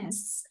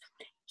forgiveness.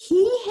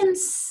 He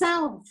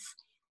himself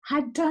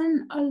had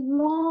done a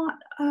lot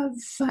of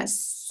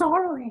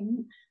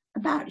sorrowing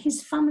about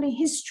his family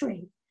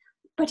history,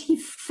 but he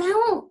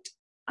felt,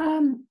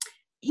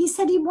 he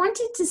said he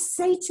wanted to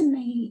say to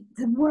me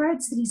the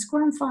words that his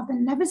grandfather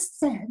never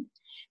said,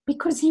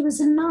 because he was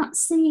a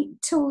Nazi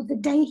till the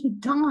day he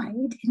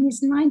died in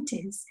his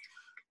 90s.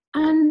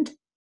 And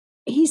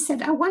he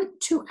said, I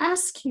want to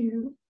ask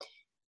you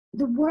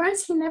the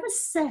words he never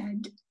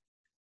said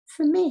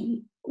for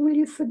me, will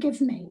you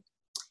forgive me?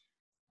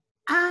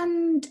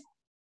 And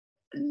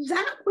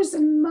that was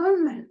a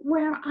moment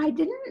where I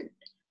didn't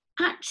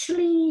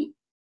actually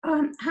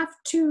have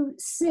to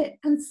sit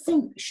and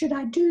think, should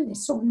I do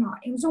this or not?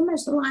 It was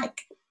almost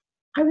like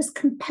I was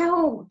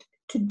compelled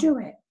to do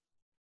it,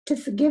 to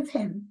forgive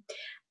him.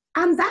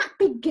 And that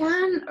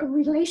began a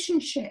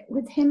relationship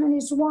with him and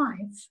his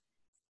wife.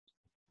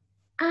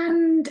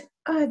 And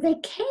they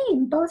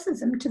came, both of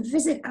them, to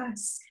visit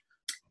us.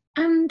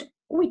 And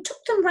we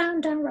took them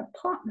round our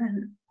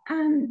apartment.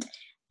 And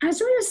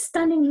as we were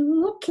standing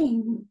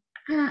looking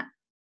at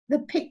the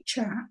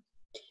picture,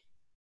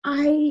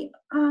 I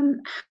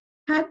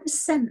had the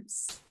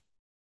sense,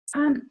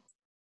 I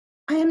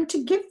am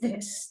to give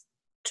this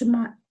to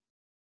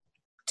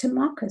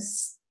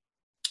Marcus.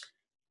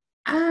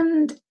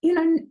 And,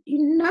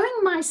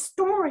 knowing my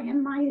story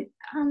and my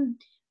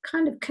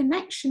kind of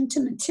connection to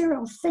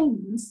material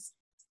things,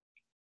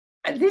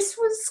 this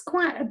was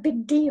quite a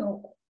big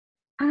deal.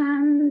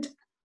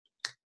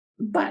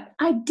 But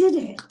I did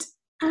it.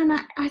 And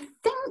I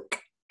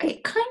think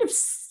it kind of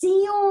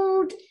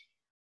sealed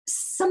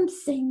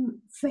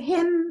something for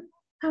him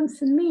and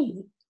for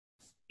me.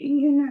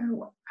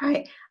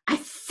 I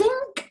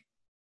think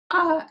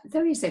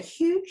there is a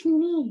huge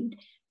need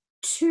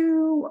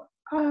to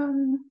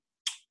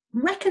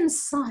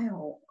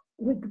reconcile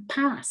with the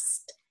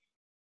past.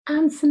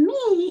 And for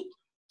me,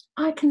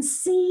 I can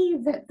see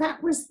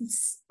that was the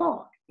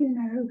spot,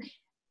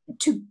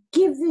 to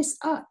give this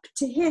up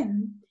to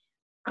him.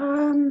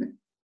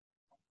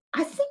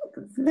 I think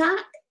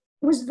that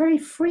was very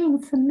freeing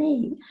for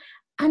me.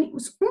 And it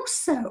was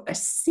also a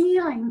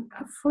sealing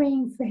of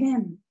freeing for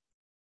him.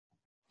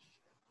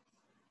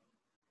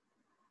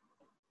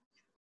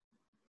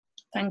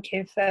 Thank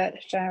you for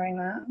sharing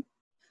that.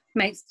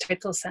 Makes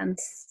total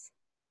sense.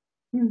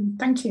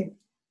 Thank you.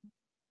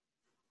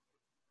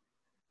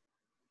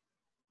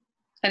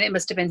 And it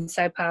must have been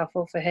so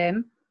powerful for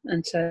him,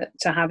 and to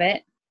have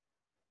it,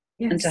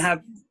 yes. And to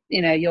have,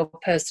 your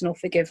personal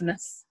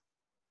forgiveness.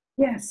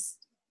 Yes.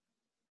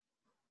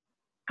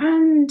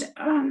 And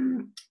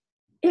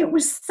it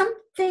was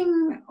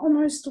something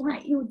almost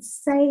like you would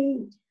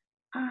say,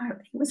 it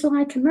was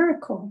like a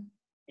miracle.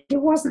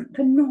 It wasn't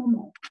the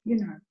normal,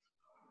 And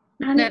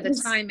no, the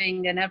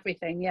timing and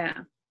everything,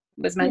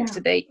 was meant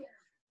to be.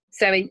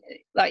 So, in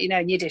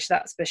Yiddish,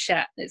 that's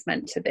beshet. It's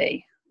meant to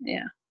be,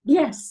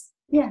 Yes.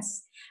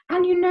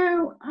 And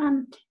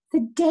the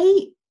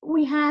date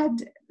we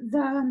had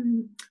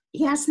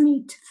he asked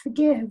me to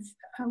forgive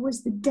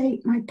was the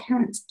date my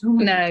parents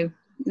died.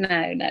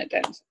 No,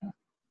 don't.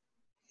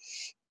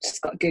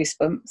 Just got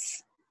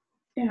goosebumps.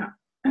 Yeah,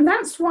 and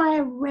that's why I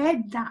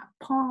read that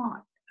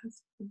part of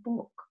the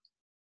book.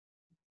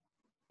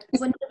 I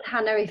wondered,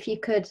 Hannah, if you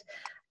could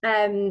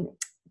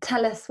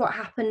tell us what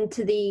happened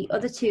to the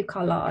other two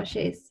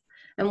collages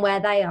and where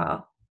they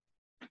are.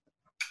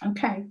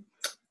 Okay.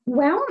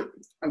 Well,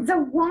 the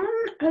one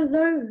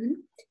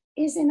alone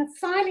is in a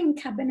filing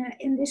cabinet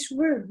in this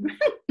room.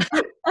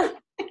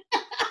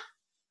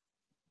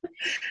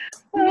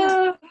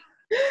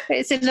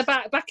 It's in the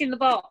back in the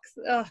box.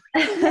 Oh.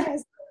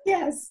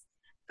 Yes.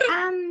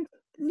 And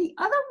the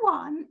other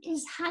one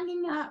is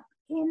hanging up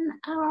in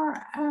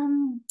our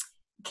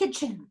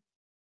kitchen.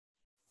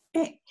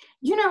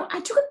 I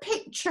took a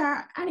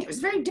picture and it was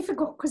very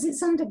difficult because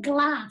it's under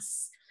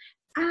glass.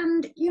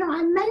 And,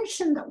 I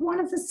mentioned that one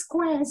of the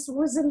squares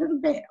was a little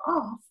bit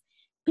off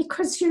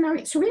because,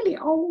 it's really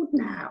old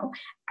now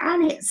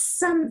and it's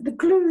the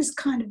glue's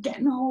kind of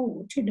getting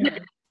old,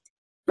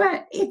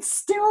 But it's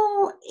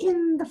still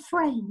in the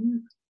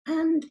frame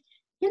and,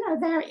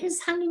 there it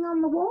is hanging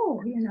on the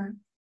wall,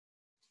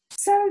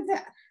 So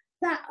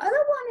that other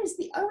one is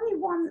the only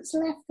one that's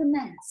left the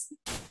nest.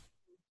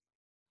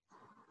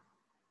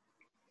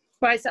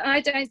 Right, so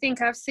I don't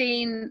think I've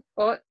seen,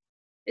 or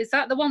is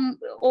that the one,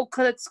 all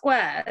coloured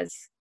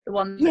squares? The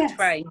one that's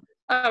framed?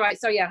 All right,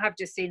 so I have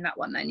just seen that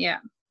one then,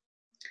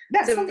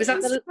 That's so on the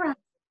Instagram.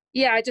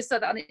 I just saw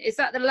that. Is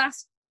that the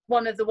last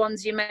one of the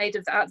ones you made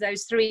out of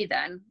those three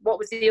then? What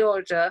was the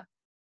order?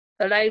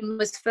 Alone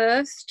was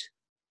first?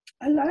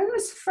 Alone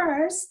was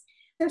first.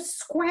 The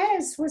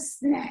squares was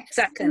next.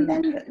 Second. And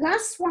then the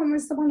last one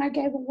was the one I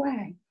gave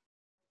away.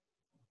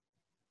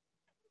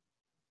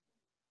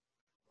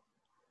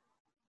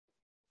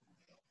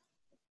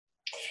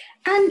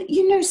 And,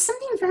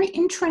 something very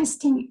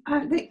interesting,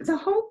 the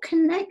whole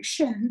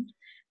connection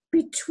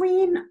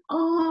between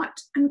art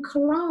and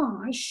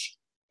collage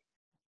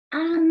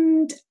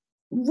and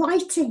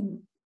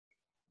writing.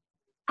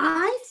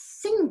 I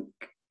think,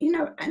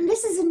 and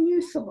this is a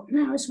new thought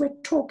now as we're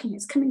talking,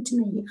 it's coming to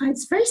me.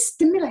 It's very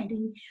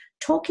stimulating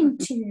talking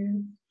to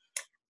you.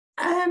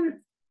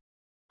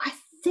 I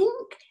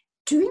think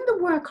doing the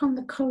work on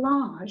the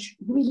collage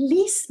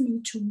released me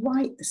to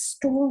write the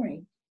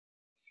story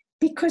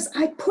because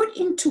I put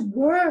into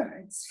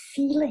words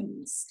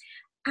feelings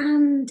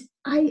and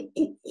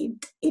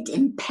it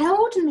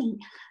impelled me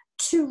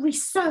to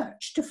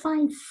research, to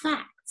find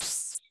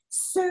facts.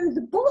 So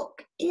the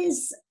book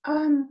is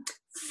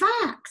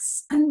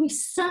facts and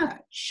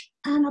research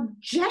and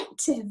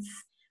objective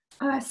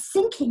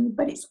thinking,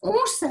 but it's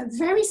also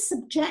very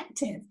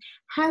subjective.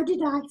 How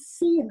did I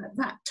feel at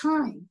that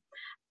time?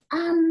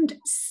 And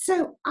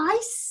so I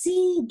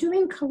see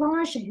doing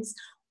collages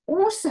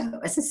also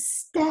as a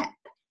step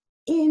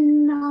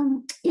in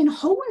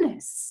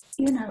wholeness,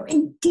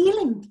 in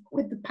dealing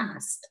with the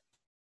past.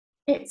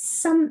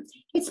 It's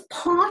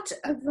part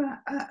of a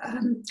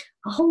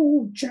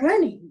whole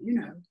journey,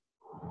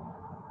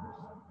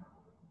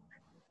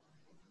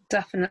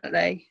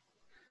 Definitely.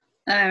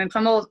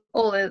 From all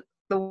the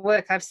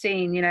work I've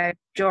seen,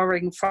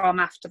 drawing from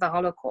after the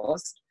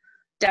Holocaust,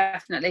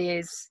 definitely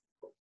is.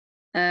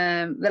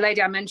 The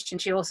lady I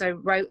mentioned, she also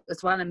wrote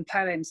as well in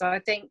poems. So I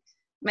think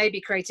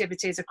maybe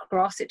creativity is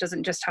across. It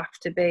doesn't just have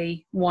to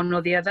be one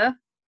or the other.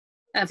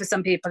 And for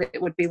some people,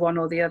 it would be one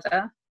or the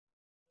other.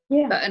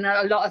 Yeah. But in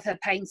a lot of her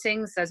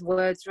paintings, there's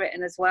words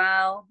written as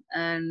well.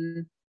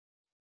 And,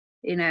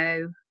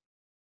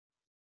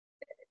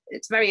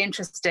 it's very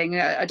interesting.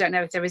 I don't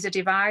know if there is a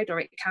divide, or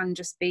it can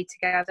just be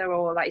together,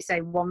 or like you say,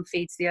 one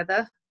feeds the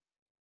other.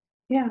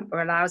 Yeah.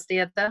 Or allows the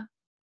other.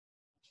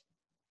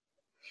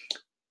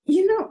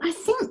 I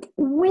think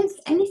with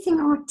anything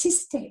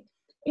artistic,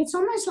 it's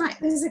almost like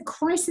there's a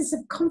crisis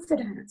of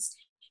confidence.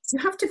 You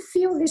have to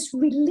feel this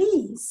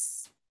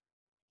release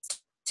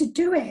to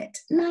do it.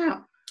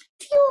 Now,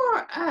 if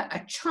you're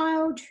a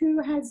child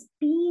who has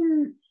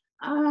been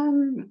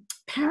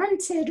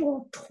parented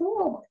or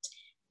taught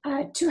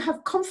to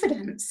have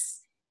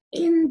confidence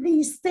in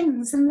these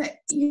things and that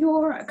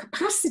you're a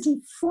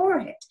capacity for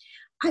it,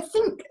 I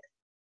think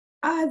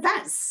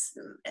that's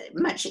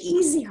much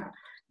easier.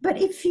 But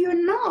if you're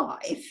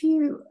not,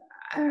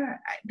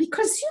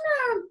 because,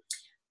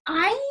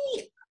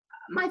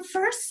 my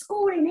first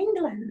school in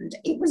England,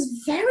 it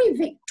was very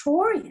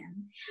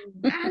Victorian.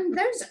 And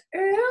those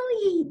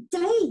early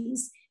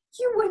days,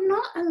 you were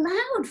not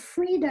allowed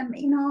freedom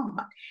in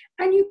art.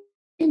 And you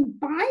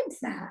imbibed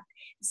that.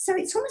 So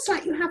it's almost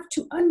like you have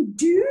to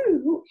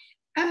undo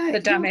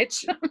the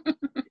damage.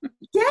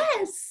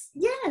 Yes.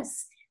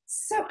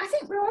 So I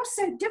think we're all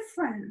so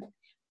different.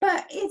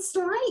 But it's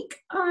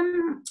like,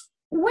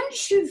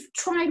 once you've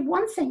tried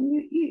one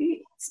thing,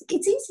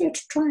 it's easier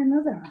to try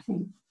another, I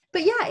think.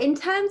 But yeah, in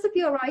terms of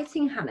your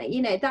writing, Hannah,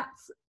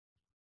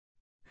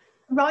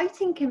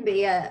 writing can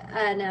be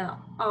an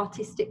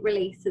artistic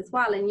release as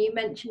well. And you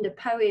mentioned a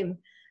poem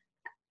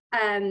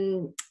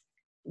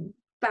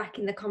back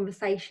in the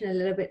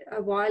conversation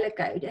a while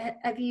ago. Do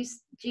you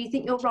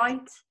think you'll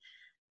write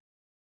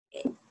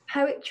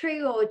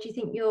poetry, or do you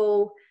think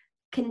you'll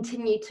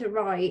continue to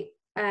write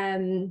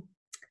in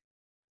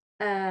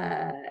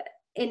a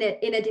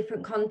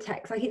different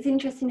context? Like, it's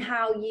interesting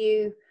how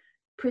you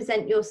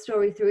present your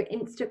story through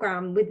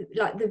Instagram with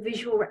like the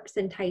visual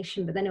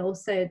representation, but then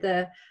also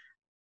the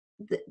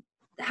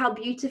how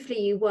beautifully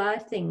you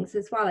word things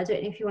as well. I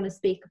don't know if you want to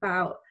speak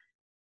about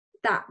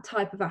that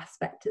type of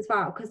aspect as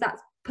well, because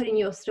that's putting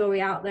your story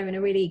out there in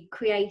a really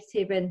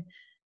creative and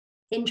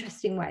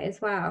interesting way as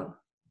well.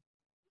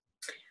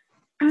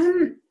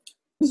 I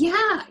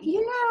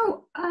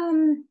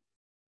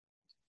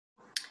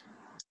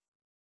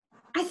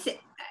think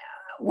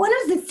one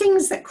of the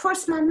things that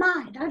crossed my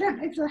mind, I don't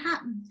know if it'll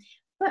happen,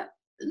 but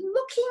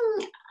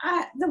looking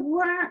at the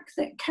work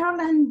that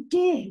Caroline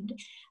did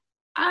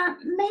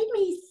made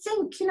me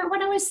think,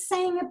 what I was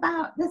saying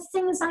about the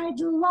things I'd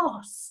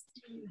lost.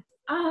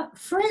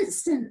 For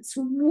instance,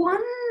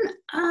 one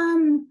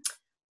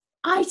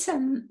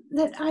item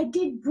that I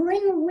did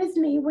bring with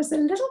me was a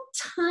little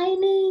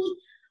tiny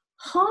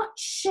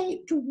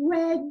heart-shaped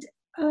red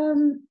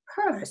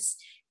purse.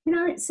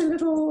 It's a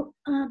little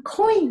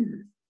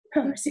coin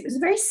purse. It was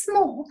very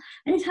small,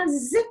 and it has a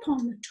zip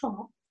on the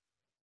top.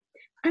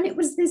 And it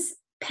was this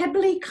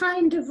pebbly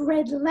kind of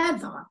red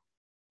leather.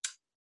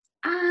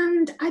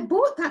 And I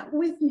brought that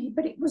with me,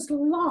 but it was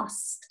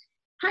lost.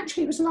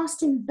 Actually, it was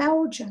lost in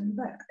Belgium,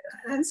 but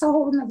that's a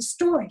whole other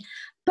story.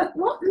 But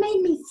what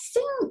made me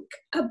think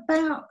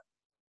about,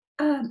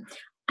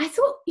 I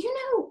thought,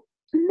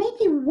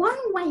 maybe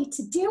one way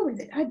to deal with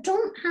it, I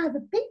don't have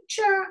a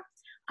picture,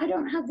 I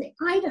don't have the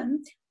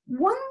item.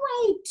 One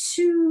way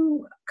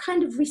to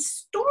kind of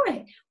restore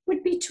it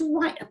would be to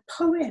write a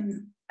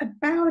poem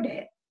about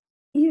it,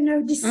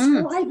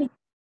 describing.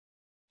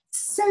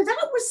 So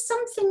that was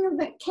something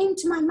that came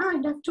to my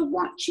mind after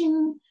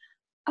watching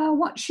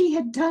what she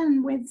had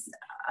done with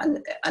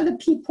other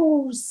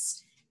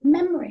people's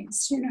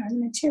memories,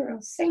 material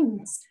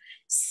things.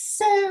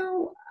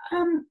 So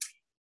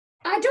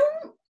I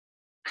don't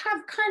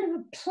have kind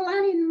of a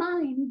plan in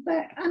mind,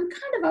 but I'm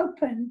kind of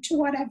open to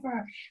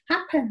whatever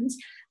happens.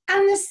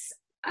 And there's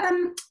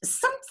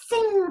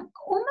something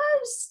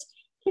almost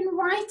in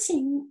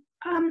writing,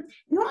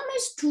 you're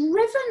almost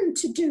driven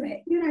to do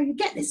it. You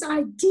get this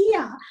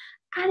idea,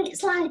 and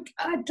it's like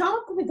a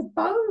dog with a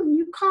bone.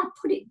 You can't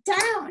put it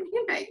down.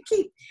 You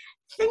keep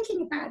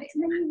thinking about it,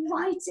 and then you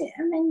write it,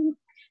 and then you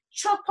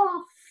chop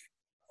off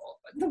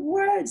the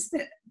words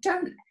that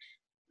don't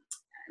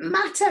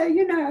matter,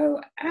 you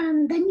know,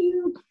 and then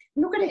you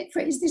look at it for,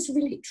 is this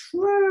really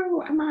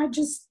true? Am I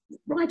just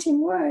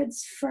writing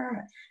words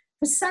for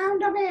the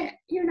sound of it,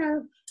 you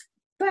know?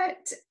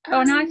 But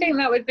oh, no, I think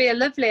that would be a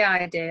lovely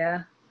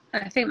idea.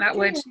 I think that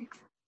would,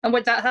 and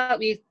would that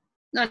help you?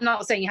 I'm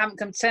not saying you haven't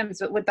come to terms,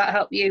 but would that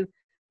help you,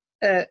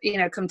 you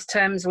know, come to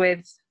terms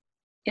with,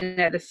 you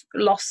know, the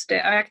lost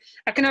it?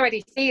 I can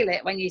already feel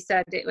it when you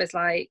said it was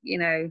like, you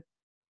know,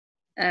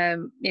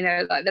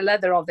 like the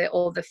leather of it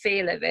or the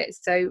feel of it.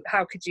 So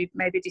how could you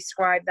maybe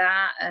describe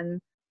that? And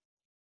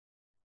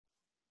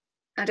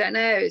I don't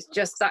know, it's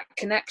just that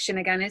connection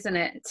again, isn't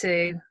it,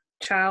 to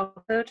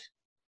childhood?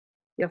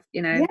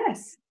 You know.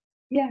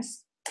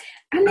 Yes.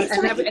 And it's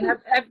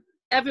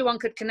everyone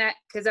could connect,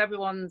 because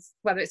everyone's,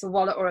 whether it's a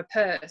wallet or a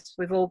purse,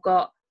 we've all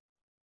got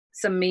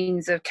some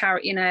means of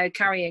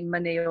carrying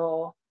money,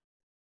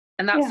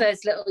 and that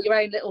first your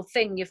own little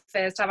thing, your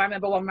first time. I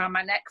remember one around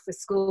my neck for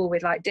school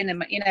with like dinner,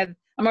 you know,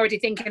 I'm already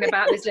thinking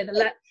about this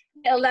little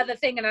leather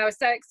thing, and I was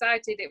so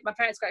excited. My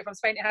parents got it from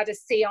Spain. It had a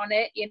C on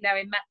it, you know,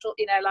 in metal,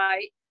 you know,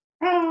 like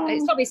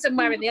it's probably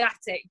somewhere in the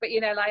attic, but you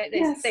know, like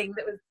this thing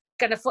that was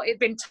it'd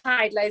been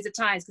tied loads of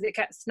times because it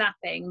kept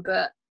snapping.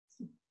 But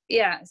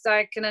yeah, so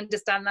I can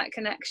understand that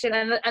connection,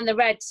 and the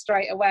red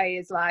straight away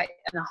is like,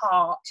 and the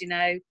heart, you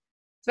know,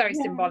 it's very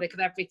symbolic of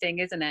everything,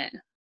 isn't it?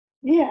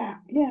 Yeah.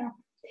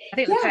 I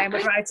think the poem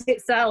would write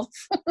itself.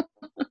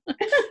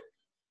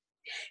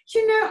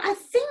 You know, I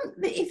think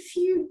that if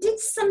you did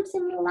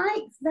something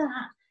like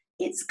that,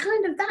 it's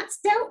kind of, that's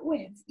dealt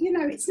with, you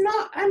know, it's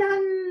not an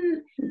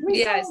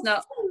unresolved it's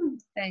not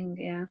thing.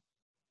 Yeah.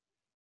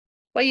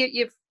 Well,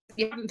 you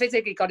haven't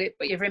physically got it,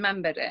 but you've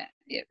remembered it.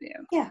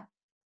 Yeah.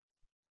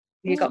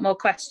 You got more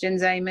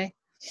questions, Amy?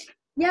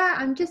 Yeah,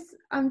 I'm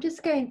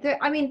just going through.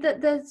 I mean,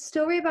 the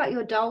story about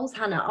your dolls,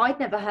 Hannah, I'd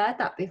never heard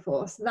that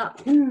before. So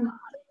that's a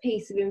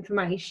piece of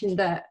information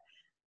that,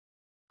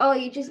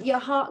 your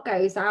heart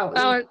goes out.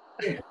 Oh,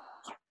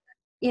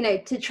 you know,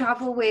 to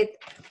travel with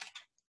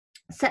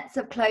sets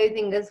of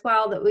clothing as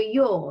well that were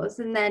yours,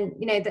 and then,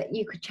 you know, that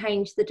you could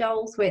change the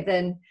dolls with.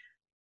 And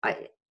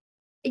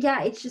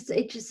it's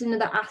just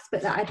another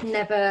aspect that I'd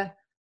never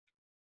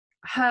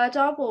heard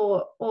of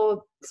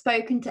or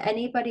spoken to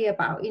anybody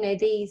about. You know,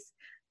 these,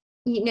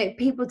 you know,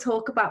 people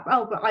talk about,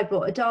 oh, but I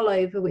brought a doll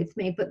over with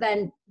me, but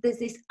then there's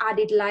this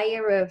added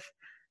layer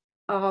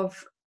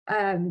of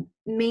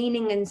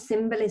meaning and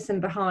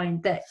symbolism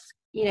behind that.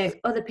 You know,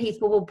 other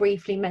people will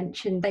briefly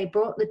mention they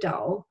brought the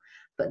doll,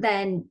 but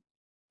then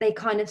they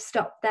kind of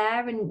stop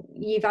there, and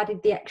you've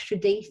added the extra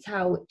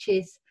detail, which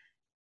is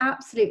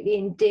absolutely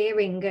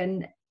endearing.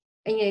 And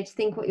you know, to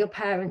think what your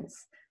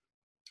parents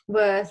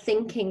were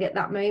thinking at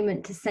that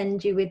moment to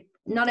send you with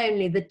not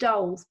only the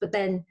dolls, but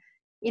then,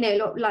 you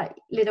know, like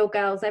little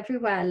girls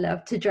everywhere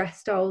love to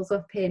dress dolls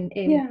up in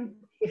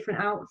different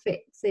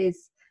outfits,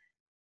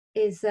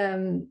 is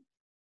an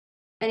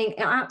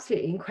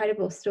absolutely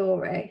incredible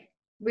story.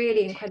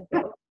 Really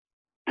incredible.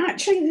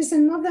 Actually, there's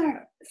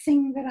another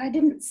thing that I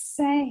didn't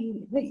say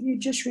that you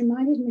just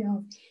reminded me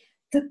of.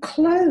 The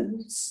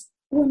clothes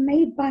were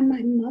made by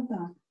my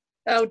mother.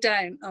 Oh,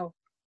 don't. Oh.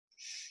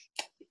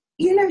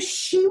 You know,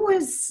 she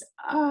was,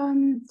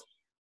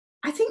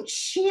 I think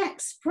she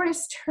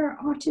expressed her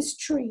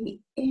artistry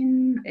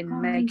in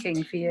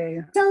making for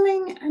you.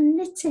 Sewing and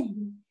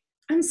knitting.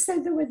 And so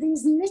there were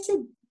these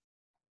knitted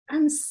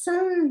and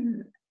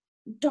sewn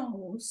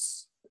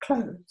dolls'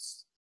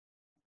 clothes.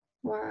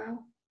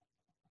 Wow.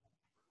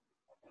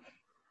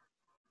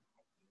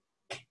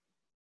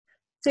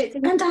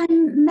 And I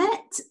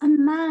met a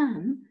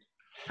man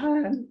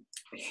who,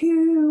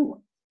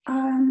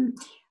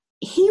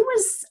 he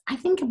was, I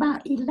think,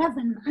 about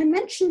 11. I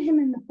mentioned him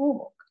in the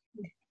book.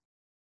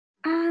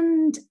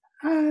 And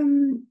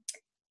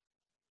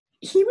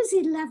he was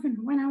 11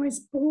 when I was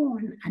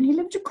born, and he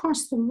lived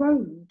across the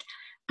road.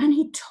 And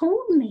he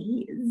told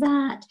me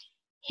that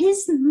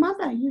his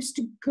mother used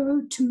to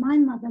go to my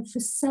mother for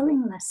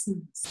sewing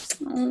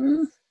lessons.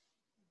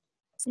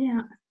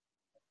 Yeah.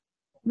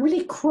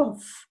 Willie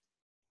Cruff.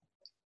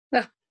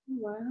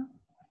 Wow.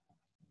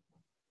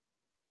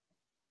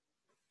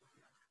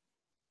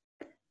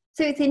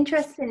 So it's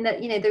interesting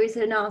that, you know, there is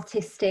an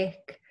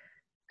artistic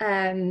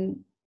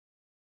gene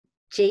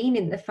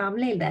in the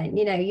family then,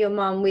 you know, your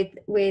mum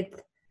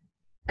with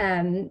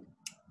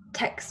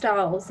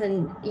textiles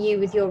and you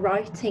with your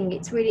writing.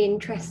 It's really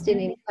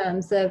interesting in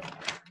terms of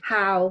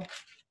how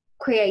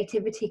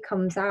creativity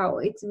comes out.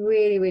 It's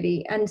really,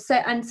 really, and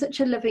such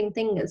a loving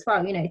thing as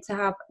well, you know, to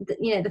have,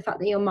 you know, the fact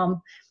that your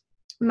mum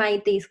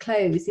made these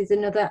clothes is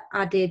another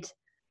added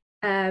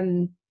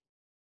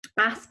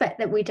aspect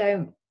that we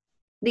don't,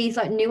 these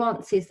like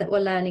nuances that we're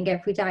learning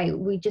every day,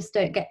 we just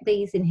don't get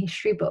these in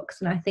history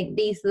books. And I think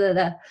these are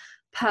the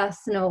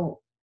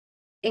personal,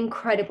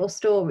 incredible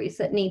stories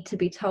that need to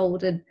be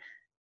told, and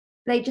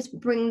they just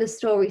bring the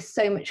story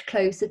so much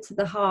closer to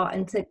the heart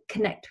and to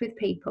connect with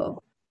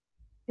people.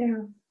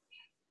 Yeah.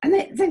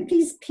 And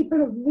these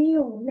people are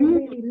real. They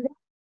really live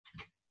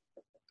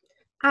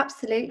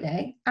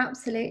Absolutely,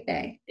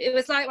 absolutely. It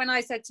was like when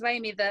I said to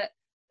Amy that,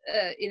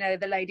 you know,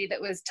 the lady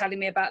that was telling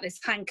me about this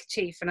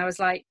handkerchief, and I was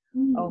like,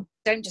 oh,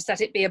 don't just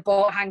let it be a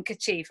bought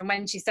handkerchief. And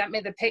when she sent me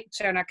the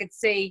picture and I could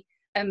see,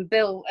 and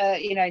Bill,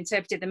 you know,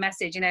 interpreted the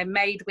message, you know,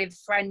 made with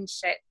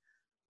friendship.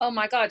 Oh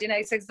my God, you know,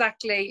 it's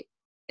exactly,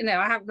 you know,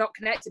 I have not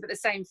connected, but the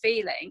same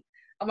feeling.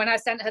 And when I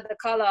sent her the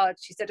collage,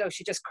 she said, oh,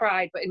 she just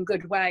cried, but in a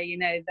good way, you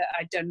know, that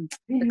I'd done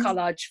the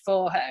collage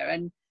for her.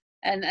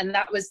 And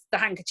that was, the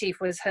handkerchief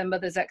was her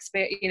mother's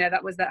experience, you know,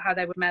 that was how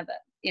they were met.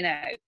 You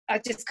know, I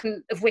just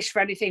couldn't have wished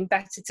for anything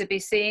better to be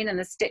seen, and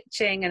the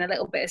stitching and a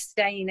little bit of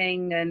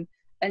staining. And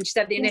she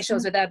said the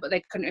initials were there, but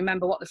they couldn't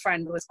remember what the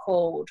friend was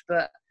called.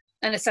 But,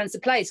 and a sense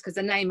of place, because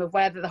the name of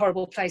where the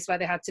horrible place where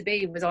they had to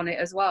be was on it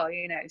as well,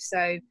 you know.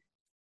 So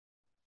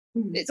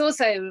it's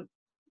also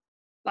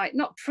like,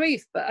 not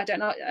proof, but I don't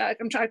know,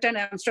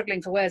 I'm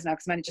struggling for words now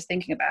because I'm only just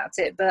thinking about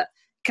it, but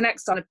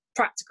connects on a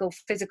practical,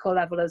 physical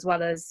level as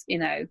well as, you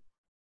know,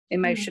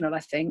 emotional, I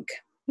think.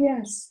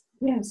 Yes.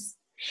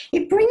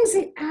 It brings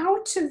it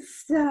out of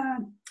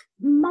the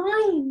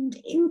mind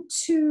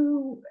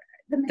into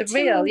the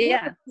material. The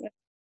real,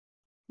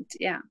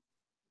 yeah.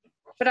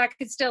 But I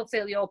could still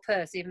feel your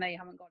purse, even though you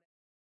haven't got it.